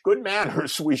teach good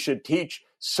manners. We should teach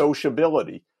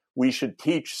sociability. We should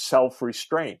teach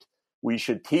self-restraint. We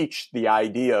should teach the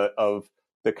idea of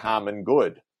the common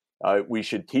good. We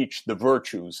should teach the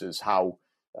virtues, is how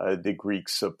the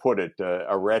Greeks put it,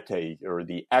 arete, or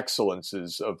the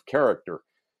excellences of character.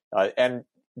 And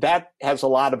that has a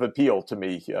lot of appeal to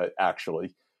me,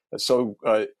 actually. So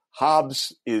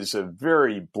Hobbes is a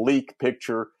very bleak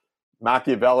picture.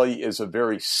 Machiavelli is a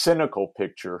very cynical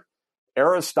picture.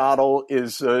 Aristotle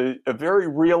is a very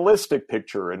realistic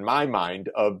picture, in my mind,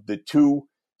 of the two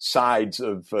sides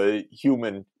of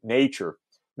human nature.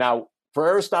 Now, for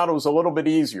Aristotle, it was a little bit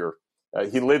easier.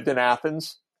 He lived in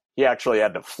Athens. He actually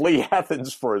had to flee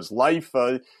Athens for his life.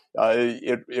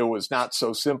 It was not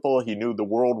so simple. He knew the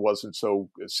world wasn't so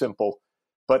simple.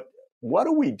 But what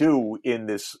do we do in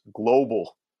this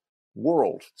global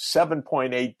world?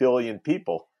 7.8 billion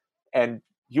people. And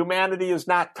humanity is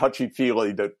not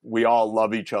touchy-feely that we all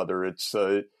love each other.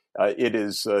 It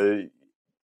is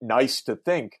nice to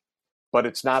think, but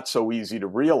it's not so easy to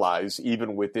realize,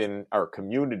 even within our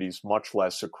communities, much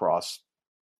less across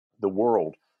the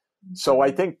world. So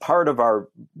I think part of our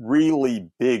really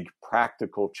big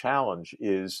practical challenge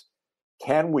is,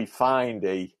 can we find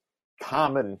a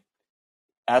common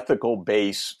ethical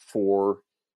base for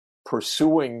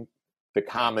pursuing the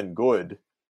common good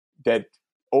that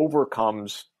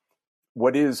overcomes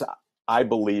what is, I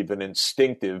believe, an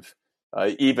instinctive,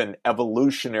 even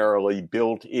evolutionarily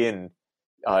built in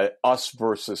us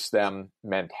versus them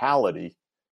mentality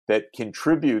that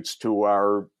contributes to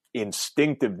our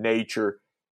instinctive nature,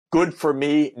 good for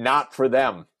me, not for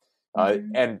them.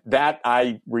 And that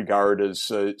I regard as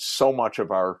so much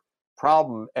of our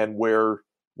problem, and where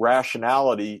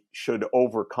rationality should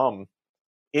overcome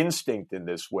instinct in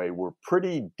this way. We're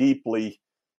pretty deeply,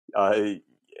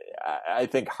 I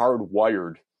think,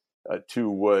 hardwired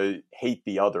to hate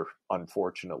the other,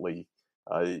 unfortunately.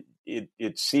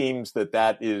 It seems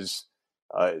that is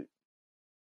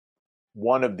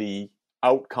one of the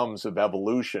outcomes of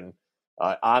evolution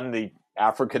on the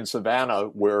African savanna,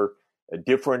 where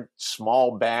different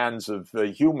small bands of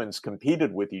humans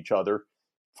competed with each other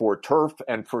for turf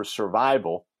and for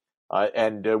survival.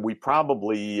 And we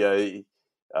probably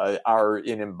are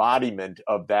an embodiment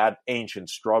of that ancient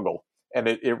struggle. And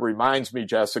it reminds me,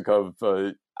 Jessica,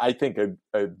 of, I think,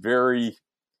 a very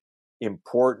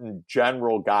important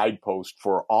general guidepost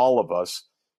for all of us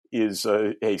is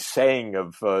a saying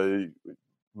of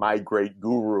my great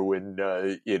guru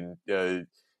in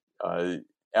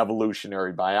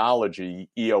evolutionary biology,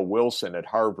 E.O. Wilson at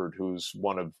Harvard, who's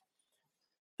one of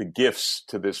the gifts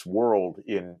to this world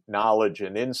in knowledge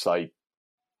and insight.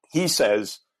 He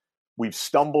says, we've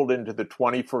stumbled into the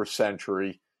 21st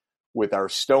century with our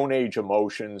Stone Age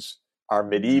emotions, our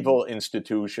medieval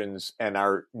institutions, and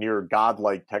our near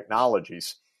godlike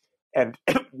technologies. And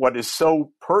what is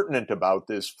so pertinent about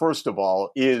this, first of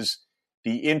all, is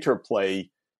the interplay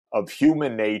of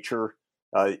human nature,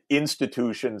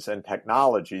 institutions, and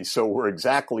technology. So we're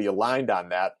exactly aligned on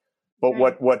that. But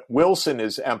what Wilson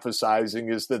is emphasizing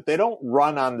is that they don't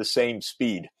run on the same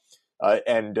speed.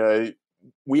 And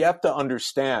we have to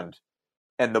understand.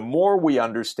 And the more we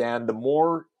understand, the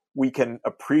more we can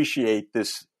appreciate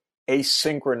this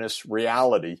asynchronous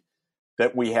reality,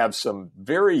 that we have some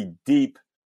very deep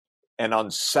and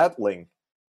unsettling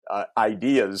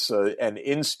ideas and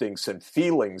instincts and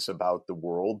feelings about the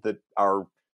world that are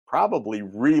probably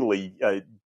really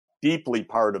deeply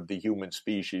part of the human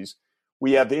species.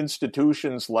 We have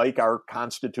institutions like our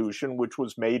Constitution, which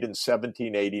was made in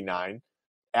 1789,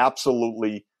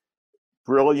 absolutely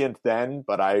brilliant then,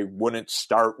 but I wouldn't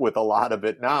start with a lot of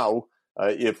it now.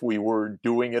 If we were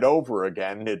doing it over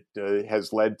again, it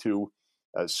has led to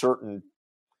certain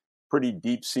pretty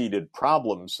deep-seated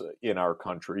problems in our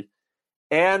country.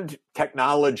 And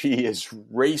technology is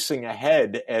racing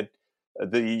ahead at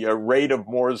the rate of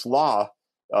Moore's Law,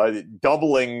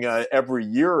 doubling every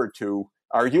year or two.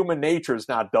 Our human nature is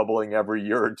not doubling every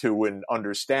year or two in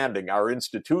understanding. Our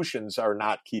institutions are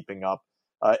not keeping up,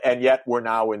 and yet we're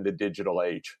now in the digital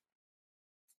age.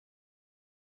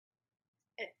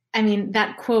 I mean,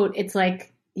 that quote, it's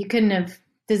like you couldn't have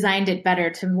designed it better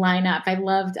to line up. I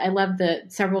loved the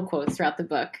several quotes throughout the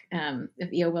book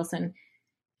of E.O. Wilson.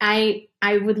 I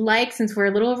would like, since we're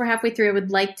a little over halfway through, I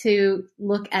would like to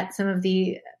look at some of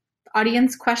the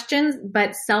audience questions,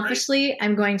 but selfishly,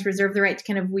 I'm going to reserve the right to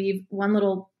kind of weave one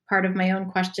little part of my own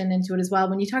question into it as well.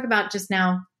 When you talk about just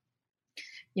now,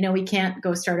 we can't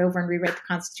go start over and rewrite the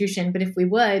Constitution, but if we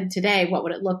would today, what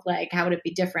would it look like? How would it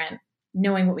be different?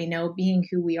 Knowing what we know, being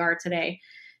who we are today.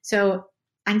 So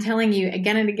I'm telling you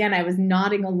again and again, I was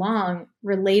nodding along,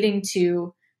 relating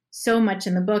to so much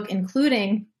in the book,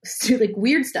 including like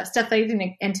weird stuff I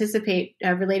didn't anticipate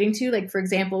relating to, like, for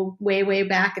example, way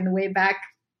back in the way back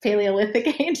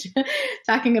Paleolithic age,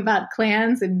 talking about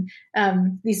clans and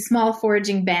these small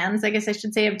foraging bands, I guess I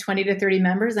should say, of 20 to 30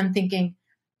 members. I'm thinking,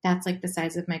 that's like the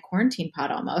size of my quarantine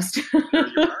pod almost.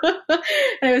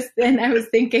 And I was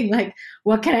thinking, like,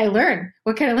 what can I learn?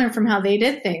 What can I learn from how they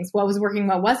did things? What was working,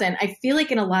 what wasn't? I feel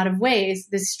like in a lot of ways,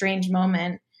 this strange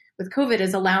moment with COVID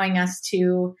is allowing us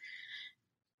to,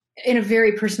 in a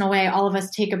very personal way, all of us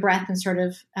take a breath and sort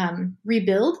of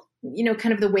rebuild,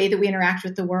 kind of the way that we interact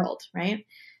with the world, right?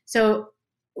 So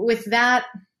with that,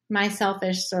 my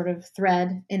selfish sort of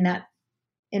thread in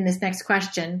this next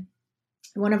question,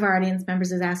 one of our audience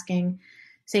members is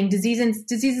saying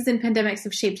diseases and pandemics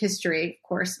have shaped history, of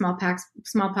course, smallpox,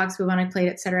 bubonic plague,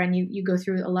 et cetera. And you go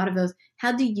through a lot of those.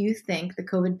 How do you think the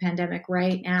COVID pandemic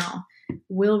right now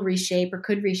will reshape or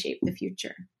could reshape the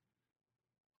future?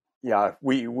 Yeah,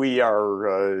 we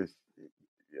are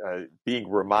being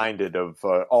reminded of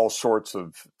all sorts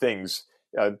of things.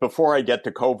 Before I get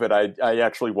to COVID, I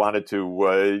actually wanted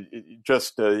to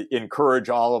just encourage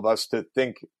all of us to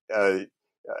think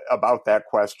about that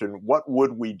question. What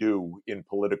would we do in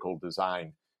political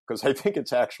design? Because I think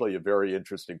it's actually a very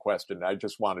interesting question. I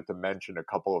just wanted to mention a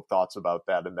couple of thoughts about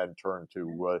that and then turn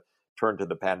to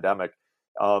the pandemic.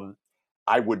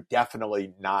 I would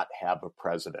definitely not have a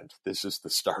president. This is the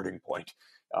starting point.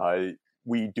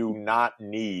 We do not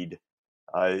need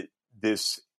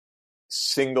this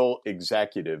single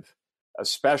executive,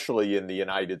 especially in the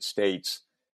United States,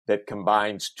 that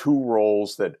combines two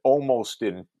roles that almost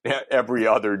in every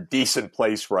other decent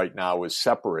place right now is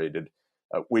separated,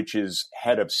 which is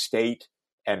head of state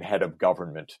and head of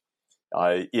government.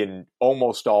 In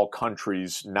almost all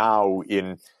countries now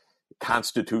in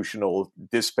constitutional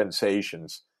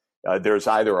dispensations, there's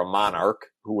either a monarch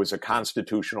who is a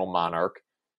constitutional monarch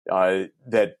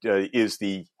that is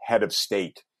the head of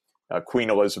state, Queen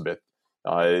Elizabeth,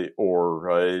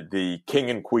 or the King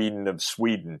and Queen of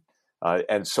Sweden,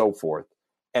 and so forth.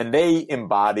 And they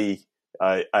embody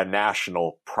a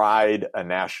national pride, a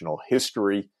national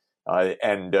history,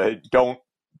 and don't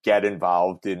get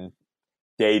involved in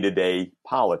day-to-day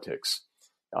politics.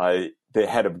 The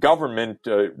head of government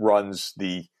runs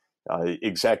the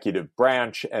executive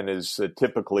branch and is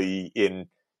typically in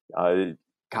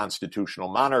constitutional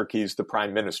monarchies the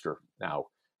prime minister now.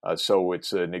 So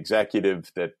it's an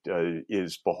executive that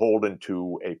is beholden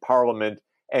to a parliament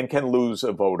and can lose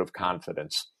a vote of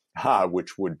confidence,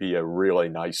 which would be a really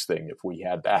nice thing if we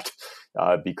had that,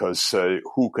 because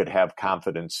who could have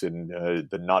confidence in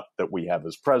the nut that we have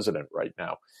as president right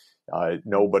now?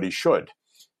 Nobody should.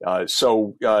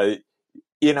 So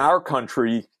in our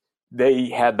country, they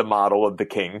had the model of the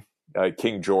king,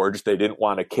 King George. They didn't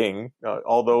want a king,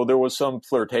 although there was some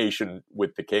flirtation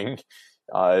with the king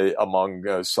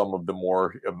among some of the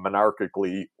more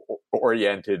monarchically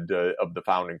oriented of the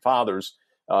founding fathers.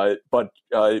 But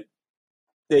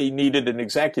they needed an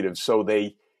executive, so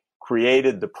they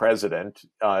created the president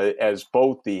as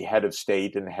both the head of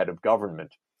state and head of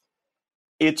government.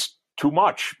 It's too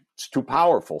much. It's too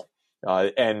powerful.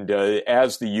 And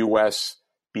as the U.S.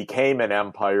 became an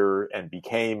empire and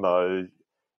became a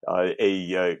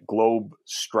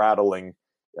globe-straddling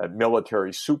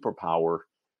military superpower,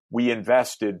 we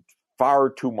invested far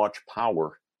too much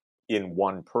power in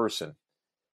one person.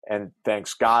 And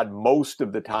thanks God, most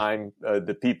of the time,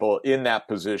 the people in that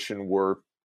position were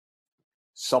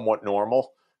somewhat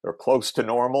normal or close to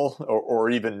normal or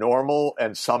even normal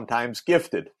and sometimes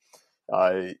gifted.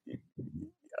 But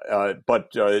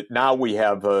now we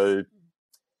have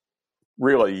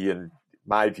really, in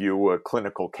my view, a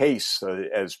clinical case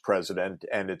as president,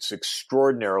 and it's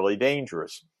extraordinarily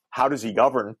dangerous. How does he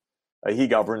govern? He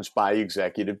governs by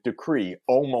executive decree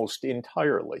almost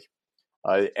entirely.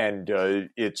 And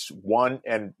it's one,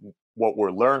 and what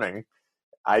we're learning,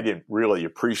 I didn't really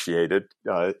appreciate it,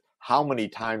 how many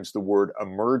times the word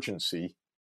emergency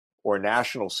or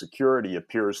national security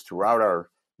appears throughout our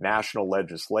national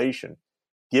legislation,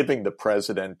 giving the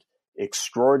president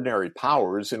extraordinary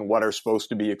powers in what are supposed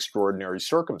to be extraordinary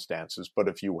circumstances. But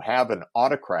if you have an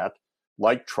autocrat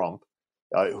like Trump,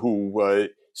 who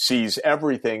sees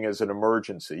everything as an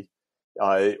emergency,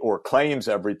 or claims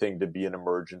everything to be an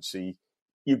emergency,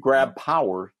 you grab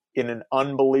power in an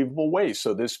unbelievable way.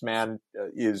 So this man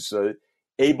is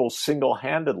able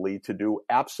single-handedly to do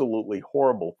absolutely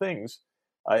horrible things.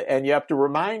 And you have to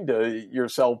remind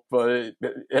yourself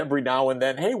every now and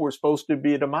then, hey, we're supposed to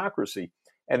be a democracy.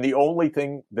 And the only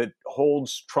thing that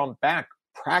holds Trump back,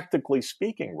 practically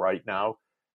speaking right now,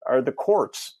 are the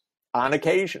courts on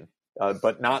occasion,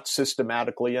 but not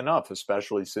systematically enough,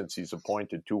 especially since he's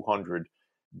appointed 200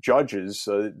 judges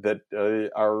that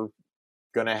are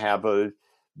going to have a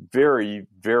very,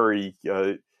 very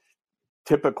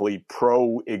typically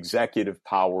pro-executive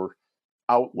power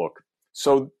outlook.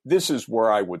 So this is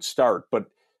where I would start. But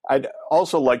I'd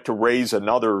also like to raise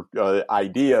another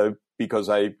idea, because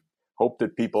I hope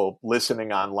that people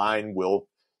listening online will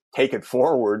take it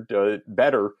forward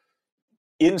better.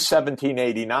 In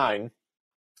 1789,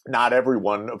 not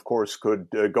everyone, of course, could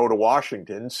go to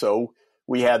Washington. So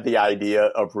we had the idea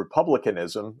of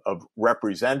republicanism, of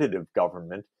representative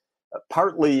government,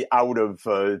 partly out of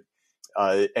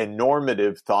a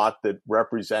normative thought that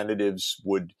representatives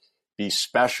would be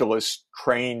specialists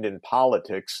trained in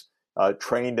politics,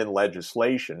 trained in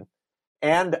legislation,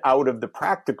 and out of the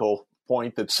practical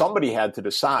point that somebody had to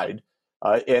decide,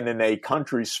 and in a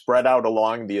country spread out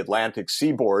along the Atlantic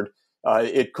seaboard,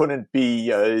 it couldn't be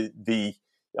the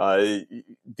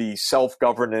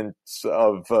self-governance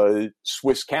of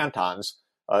Swiss cantons.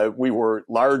 We were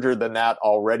larger than that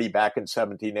already back in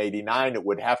 1789. It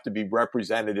would have to be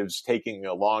representatives taking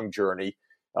a long journey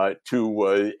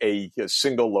to a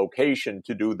single location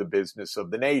to do the business of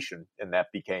the nation, and that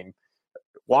became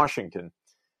Washington.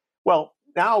 Well,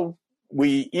 now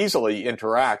we easily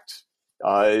interact.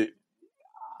 I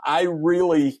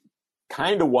really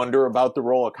kind of wonder about the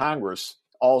role of Congress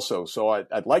also. So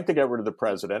I'd like to get rid of the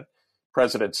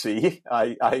presidency.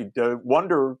 I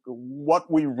wonder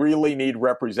what we really need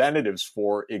representatives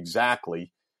for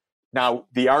exactly. Now,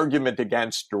 the argument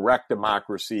against direct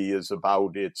democracy is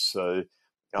about its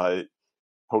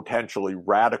potentially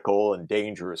radical and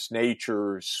dangerous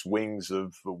nature, swings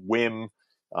of whim,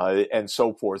 and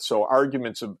so forth. So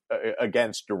arguments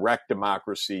against direct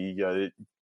democracy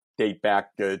date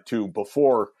back to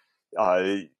before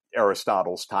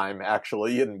Aristotle's time,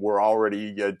 actually, and were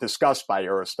already discussed by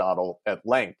Aristotle at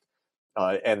length.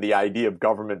 And the idea of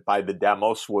government by the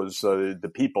demos was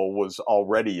the people was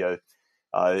already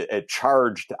a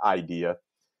charged idea.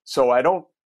 So I don't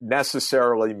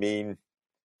necessarily mean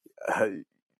the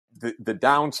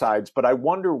downsides, but I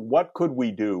wonder what could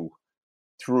we do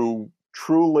through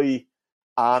truly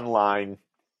online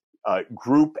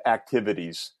group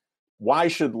activities. Why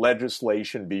should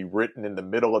legislation be written in the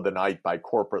middle of the night by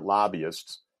corporate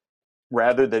lobbyists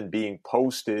rather than being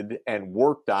posted and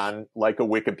worked on like a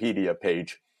Wikipedia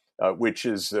page, which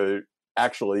is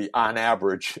actually, on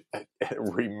average, a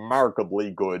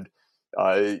remarkably good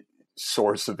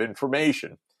source of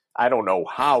information? I don't know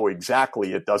how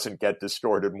exactly it doesn't get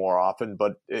distorted more often,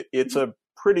 but it's a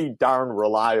pretty darn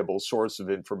reliable source of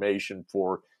information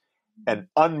for an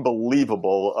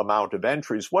unbelievable amount of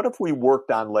entries. What if we worked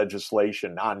on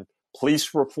legislation on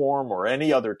police reform or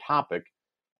any other topic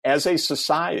as a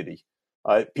society?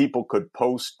 People could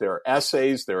post their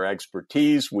essays, their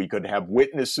expertise. We could have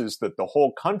witnesses that the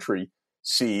whole country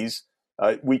sees.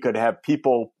 We could have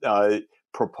people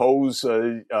propose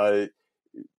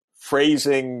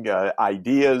phrasing,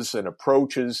 ideas and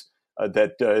approaches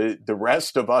that the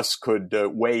rest of us could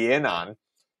weigh in on.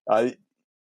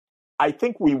 I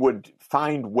think we would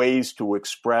find ways to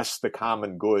express the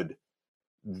common good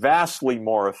vastly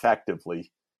more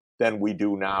effectively than we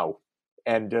do now.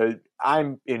 And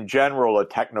I'm, in general, a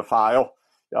technophile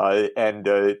and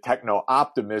a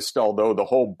techno-optimist, although the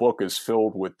whole book is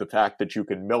filled with the fact that you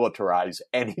can militarize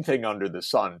anything under the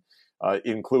sun,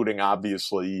 including,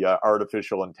 obviously,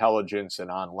 artificial intelligence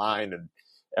and online. And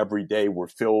every day we're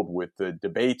filled with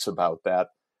debates about that.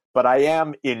 But I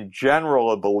am, in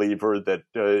general, a believer that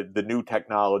the new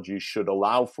technology should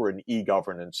allow for an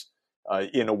e-governance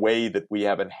in a way that we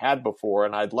haven't had before.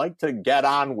 And I'd like to get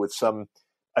on with some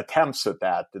attempts at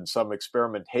that and some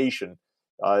experimentation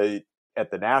at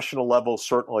the national level,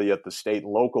 certainly at the state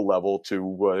and local level,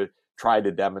 to try to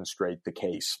demonstrate the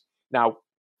case. Now,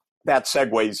 that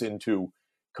segues into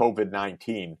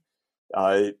COVID-19.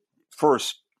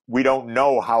 First, we don't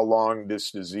know how long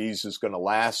this disease is going to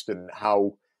last and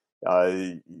how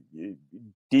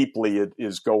deeply it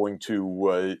is going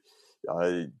to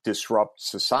disrupt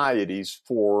societies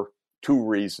for two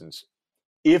reasons.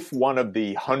 If one of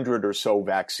the 100 or so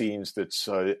vaccines that's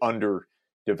under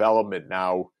development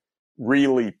now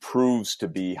really proves to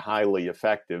be highly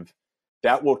effective,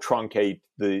 that will truncate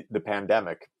the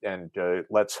pandemic. And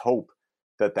let's hope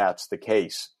that that's the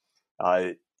case.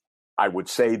 I would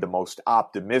say the most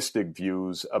optimistic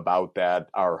views about that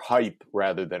are hype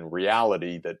rather than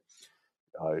reality, that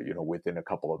within a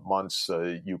couple of months,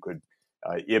 you could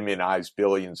immunize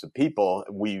billions of people.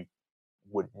 We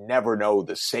would never know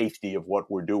the safety of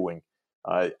what we're doing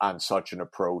on such an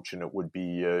approach, and it would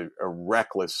be a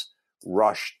reckless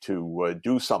rush to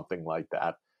do something like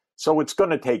that. So it's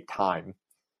going to take time.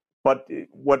 But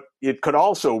what it could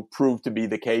also prove to be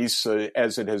the case,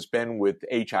 as it has been with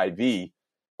HIV,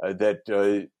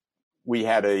 that we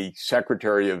had a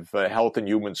Secretary of Health and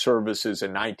Human Services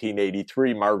in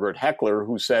 1983, Margaret Heckler,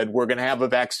 who said, we're going to have a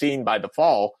vaccine by the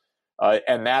fall.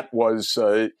 And that was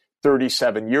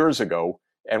 37 years ago,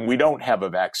 and we don't have a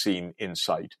vaccine in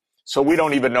sight. So we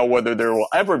don't even know whether there will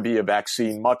ever be a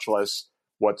vaccine, much less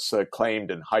what's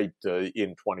claimed and hyped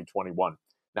in 2021.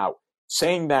 Now,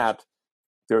 saying that,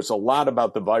 there's a lot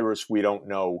about the virus we don't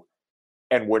know,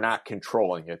 and we're not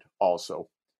controlling it also.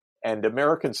 And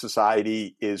American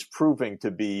society is proving to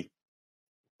be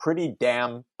pretty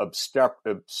damn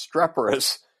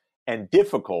obstreperous and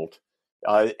difficult.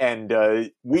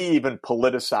 And we even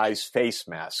politicize face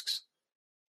masks.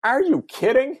 Are you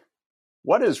kidding?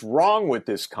 What is wrong with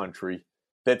this country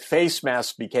that face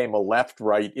masks became a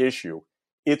left-right issue?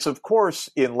 It's, of course,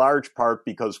 in large part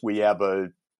because we have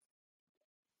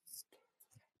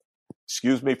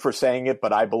excuse me for saying it,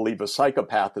 but I believe a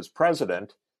psychopath as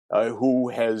president who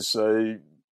has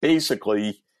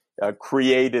basically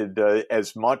created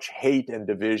as much hate and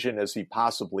division as he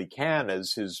possibly can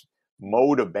as his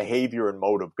mode of behavior and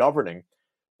mode of governing.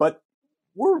 But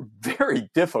we're a very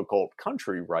difficult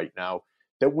country right now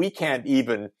that we can't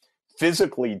even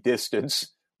physically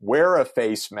distance, wear a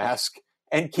face mask,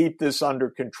 and keep this under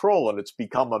control. And it's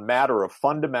become a matter of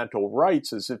fundamental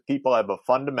rights, as if people have a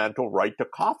fundamental right to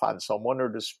cough on someone or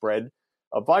to spread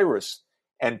a virus.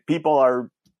 And people are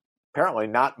apparently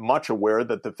not much aware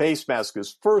that the face mask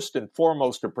is first and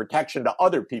foremost a protection to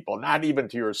other people, not even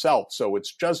to yourself. So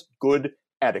it's just good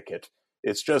etiquette.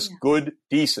 It's just good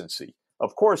decency.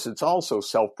 Of course, it's also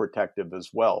self-protective as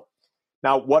well.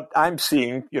 Now, what I'm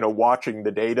seeing, watching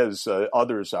the data as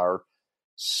others are,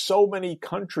 so many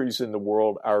countries in the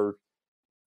world are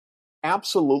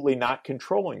absolutely not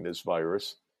controlling this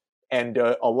virus. And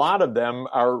a lot of them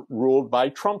are ruled by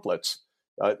Trumplets,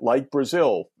 like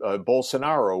Brazil.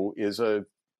 Bolsonaro is a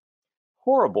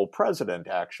horrible president,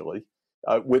 actually,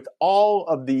 with all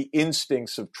of the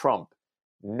instincts of Trump,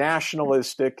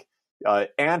 nationalistic,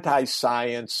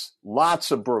 anti-science, lots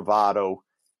of bravado,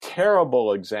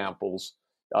 terrible examples.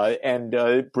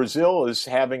 And Brazil is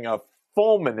having a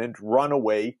fulminant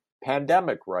runaway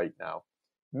pandemic right now.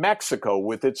 Mexico,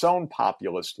 with its own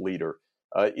populist leader,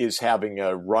 is having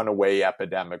a runaway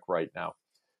epidemic right now.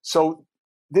 So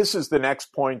this is the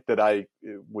next point that I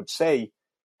would say.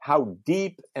 How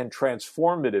deep and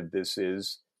transformative this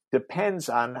is depends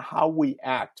on how we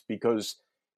act, because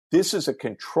this is a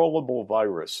controllable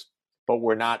virus, but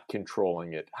we're not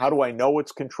controlling it. How do I know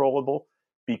it's controllable?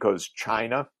 Because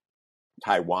China,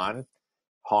 Taiwan,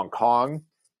 Hong Kong,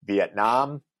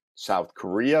 Vietnam, South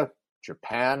Korea,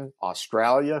 Japan,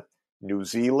 Australia, New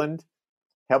Zealand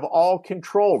have all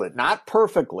controlled it. Not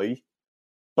perfectly,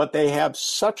 but they have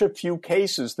such a few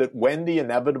cases that when the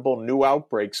inevitable new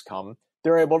outbreaks come,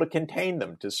 they're able to contain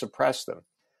them, to suppress them.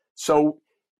 So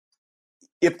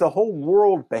if the whole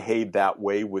world behaved that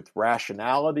way, with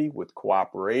rationality, with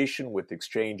cooperation, with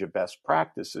exchange of best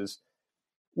practices,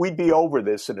 we'd be over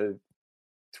this in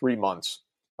 3 months,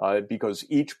 because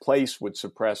each place would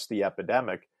suppress the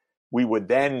epidemic. We would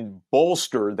then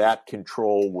bolster that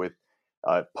control with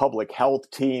public health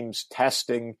teams,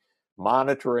 testing,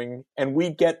 monitoring, and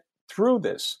we'd get through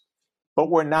this. But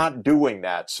we're not doing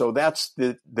that. So that's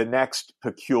the next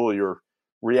peculiar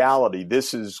reality.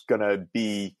 This is going to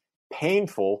be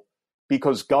painful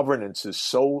because governance is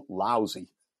so lousy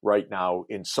right now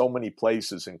in so many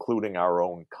places, including our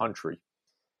own country.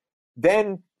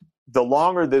 Then the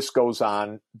longer this goes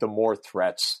on, the more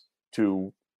threats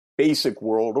to basic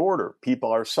world order.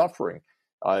 People are suffering.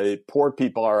 Poor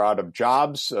people are out of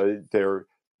jobs.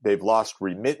 They've lost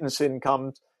remittance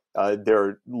incomes.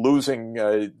 They're losing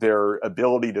their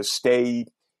ability to stay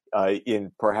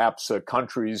in perhaps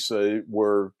countries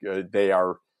where they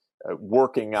are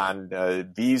working on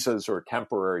visas or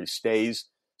temporary stays.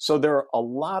 So there are a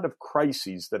lot of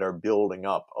crises that are building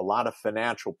up, a lot of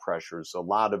financial pressures, a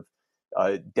lot of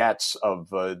debts of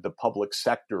the public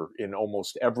sector in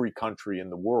almost every country in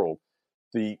the world.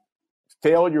 The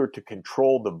failure to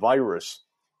control the virus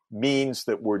means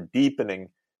that we're deepening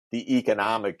the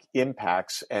economic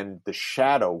impacts and the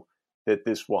shadow that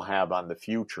this will have on the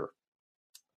future.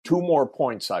 2 more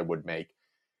points I would make.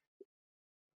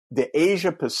 The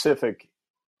Asia Pacific,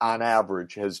 on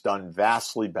average, has done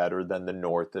vastly better than the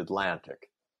North Atlantic.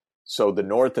 So the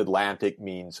North Atlantic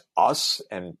means us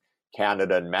and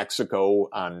Canada and Mexico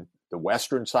on the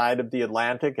western side of the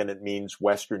Atlantic, and it means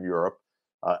Western Europe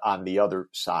on the other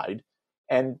side.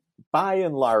 And by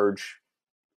and large,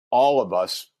 all of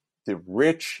us, the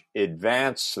rich,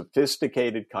 advanced,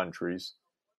 sophisticated countries,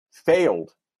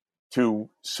 failed to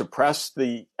suppress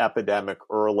the epidemic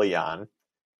early on.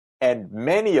 And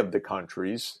many of the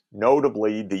countries,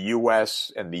 notably the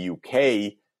US and the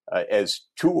UK, as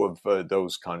 2 of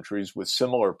those countries with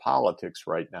similar politics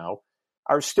right now,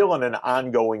 are still in an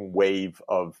ongoing wave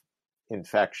of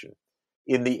infection.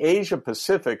 In the Asia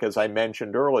Pacific, as I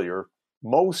mentioned earlier,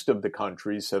 most of the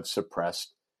countries have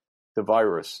suppressed the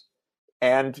virus.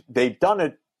 And they've done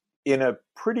it in a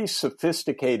pretty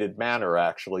sophisticated manner,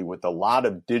 actually, with a lot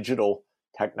of digital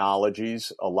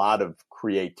technologies, a lot of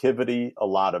creativity, a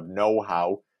lot of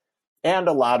know-how, and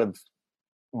a lot of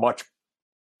much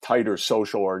tighter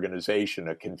social organization,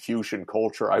 a Confucian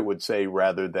culture, I would say,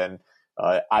 rather than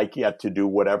I get to do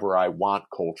whatever I want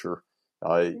culture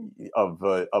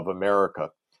of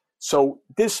America. So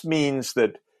this means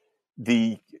that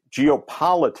the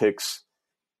geopolitics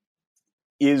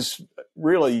is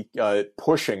really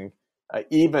pushing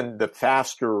even the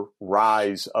faster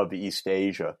rise of East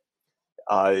Asia.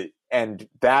 And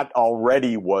that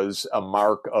already was a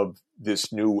mark of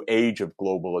this new age of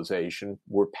globalization.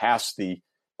 We're past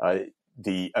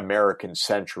the American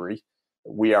century.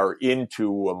 We are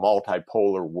into a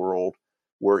multipolar world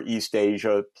where East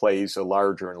Asia plays a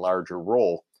larger and larger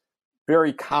role.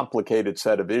 Very complicated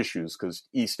set of issues, because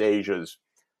East Asia is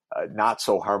not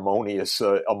so harmonious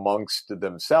amongst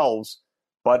themselves.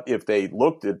 But if they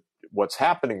looked at what's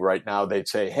happening right now, they'd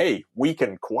say, hey, we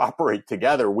can cooperate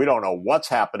together. We don't know what's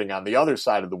happening on the other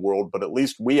side of the world, but at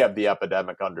least we have the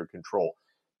epidemic under control.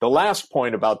 The last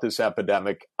point about this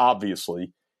epidemic,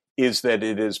 obviously, is that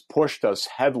it has pushed us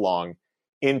headlong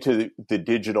into the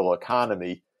digital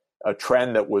economy, a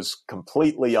trend that was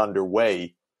completely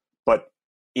underway, but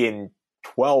in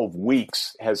 12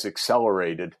 weeks has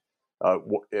accelerated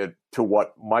to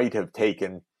what might have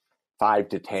taken 5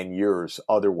 to 10 years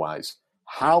otherwise.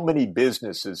 How many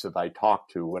businesses have I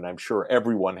talked to, and I'm sure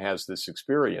everyone has this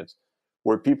experience,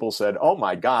 where people said, oh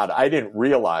my God, I didn't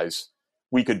realize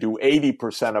we could do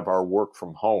 80% of our work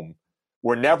from home.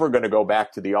 We're never going to go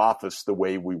back to the office the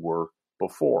way we were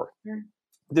before. Yeah.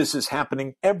 This is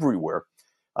happening everywhere.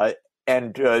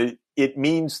 And it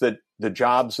means that the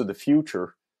jobs of the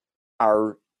future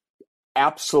are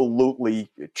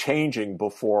absolutely changing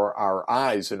before our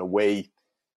eyes in a way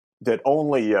that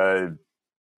only a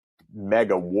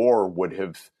mega war would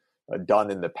have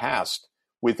done in the past.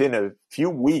 Within a few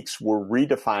weeks, we're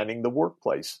redefining the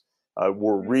workplace.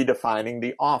 We're redefining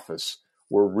the office.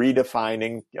 We're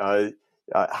redefining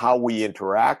how we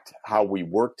interact, how we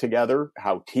work together,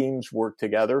 how teams work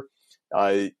together,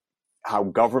 how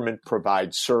government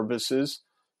provides services,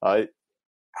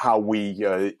 how we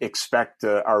expect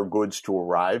our goods to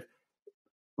arrive.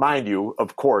 Mind you,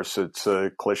 of course, it's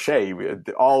a cliche.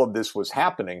 All of this was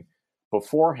happening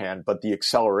beforehand, but the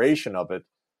acceleration of it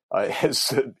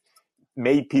has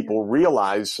made people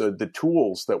realize the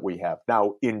tools that we have.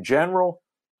 Now, in general,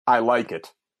 I like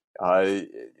it. I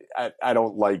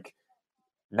don't like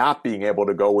not being able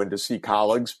to go in to see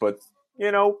colleagues, but,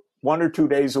 1 or 2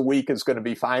 days a week is going to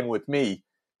be fine with me,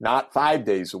 not 5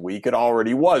 days a week. It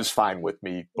already was fine with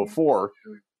me before.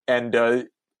 And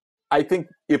I think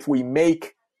if we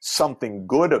make something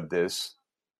good of this,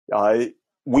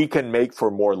 we can make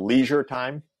for more leisure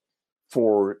time,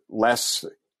 for less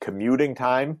commuting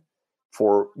time,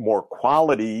 for more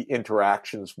quality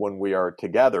interactions when we are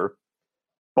together.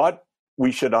 But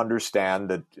we should understand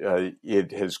that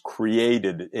it has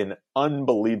created an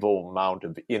unbelievable amount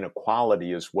of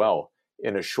inequality as well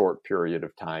in a short period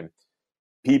of time.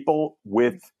 People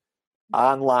with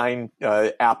online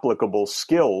applicable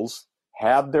skills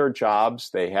have their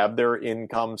jobs, they have their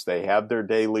incomes, they have their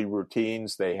daily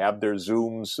routines, they have their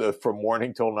Zooms from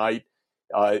morning till night.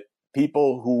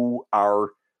 People who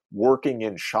are working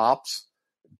in shops,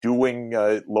 doing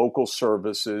local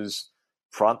services,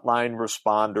 frontline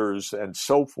responders, and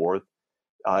so forth,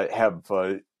 have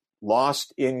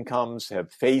lost incomes,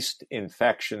 have faced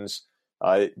infections,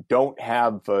 don't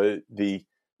have the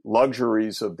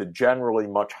luxuries of the generally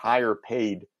much higher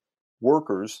paid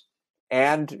workers,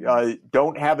 and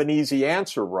don't have an easy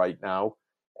answer right now.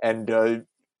 And a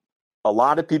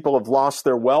lot of people have lost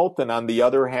their wealth. And on the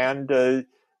other hand,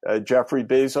 Jeffrey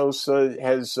Bezos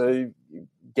has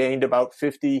gained about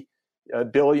 $50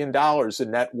 billion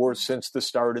in net worth since the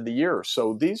start of the year.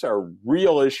 So these are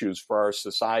real issues for our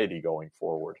society going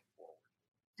forward.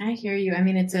 I hear you. I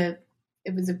mean, it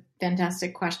was a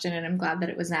fantastic question, and I'm glad that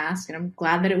it was asked, and I'm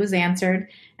glad that it was answered.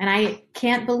 And I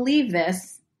can't believe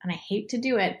this, and I hate to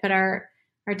do it, but our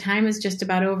time is just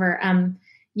about over.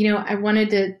 I wanted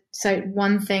to cite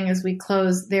one thing as we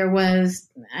close. There was,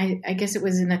 I guess it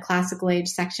was in the classical age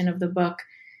section of the book,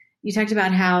 you talked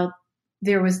about how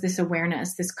there was this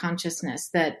awareness, this consciousness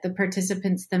that the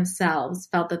participants themselves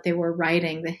felt that they were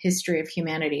writing the history of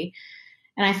humanity.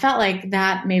 And I felt like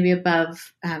that maybe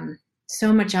above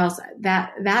so much else,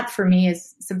 that for me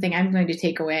is something I'm going to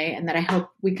take away, and that I hope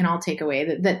we can all take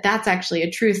away, that's actually a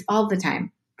truth all the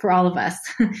time for all of us.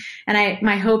 And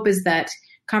my hope is that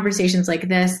conversations like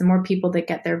this, the more people that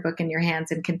get their book in your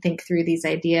hands and can think through these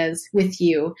ideas with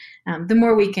you, the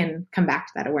more we can come back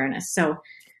to that awareness. So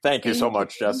thank you so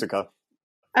much, Jessica.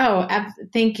 Oh,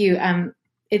 thank you.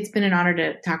 It's been an honor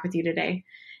to talk with you today.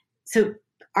 So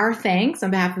our thanks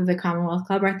on behalf of the Commonwealth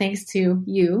Club, our thanks to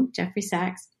you, Jeffrey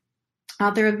Sachs,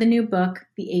 author of the new book,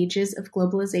 The Ages of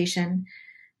Globalization,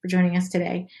 for joining us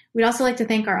today. We'd also like to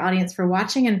thank our audience for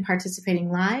watching and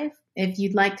participating live. If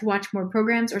you'd like to watch more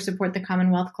programs or support the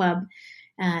Commonwealth Club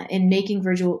in making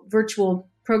virtual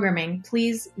programming,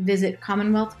 please visit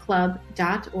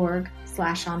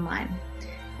commonwealthclub.org/online.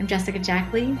 I'm Jessica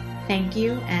Jackley. Thank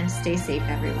you, and stay safe,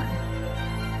 everyone.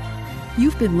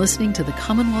 You've been listening to the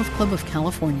Commonwealth Club of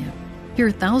California. Hear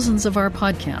thousands of our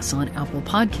podcasts on Apple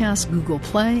Podcasts, Google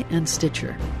Play, and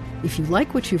Stitcher. If you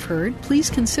like what you've heard, please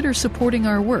consider supporting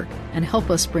our work and help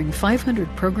us bring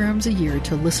 500 programs a year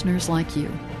to listeners like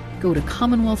you. Go to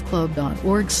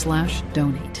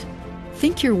commonwealthclub.org/donate.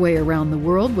 Think your way around the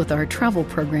world with our travel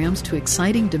programs to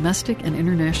exciting domestic and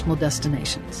international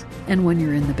destinations. And when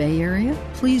you're in the Bay Area,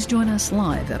 please join us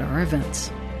live at our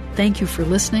events. Thank you for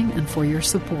listening and for your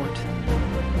support.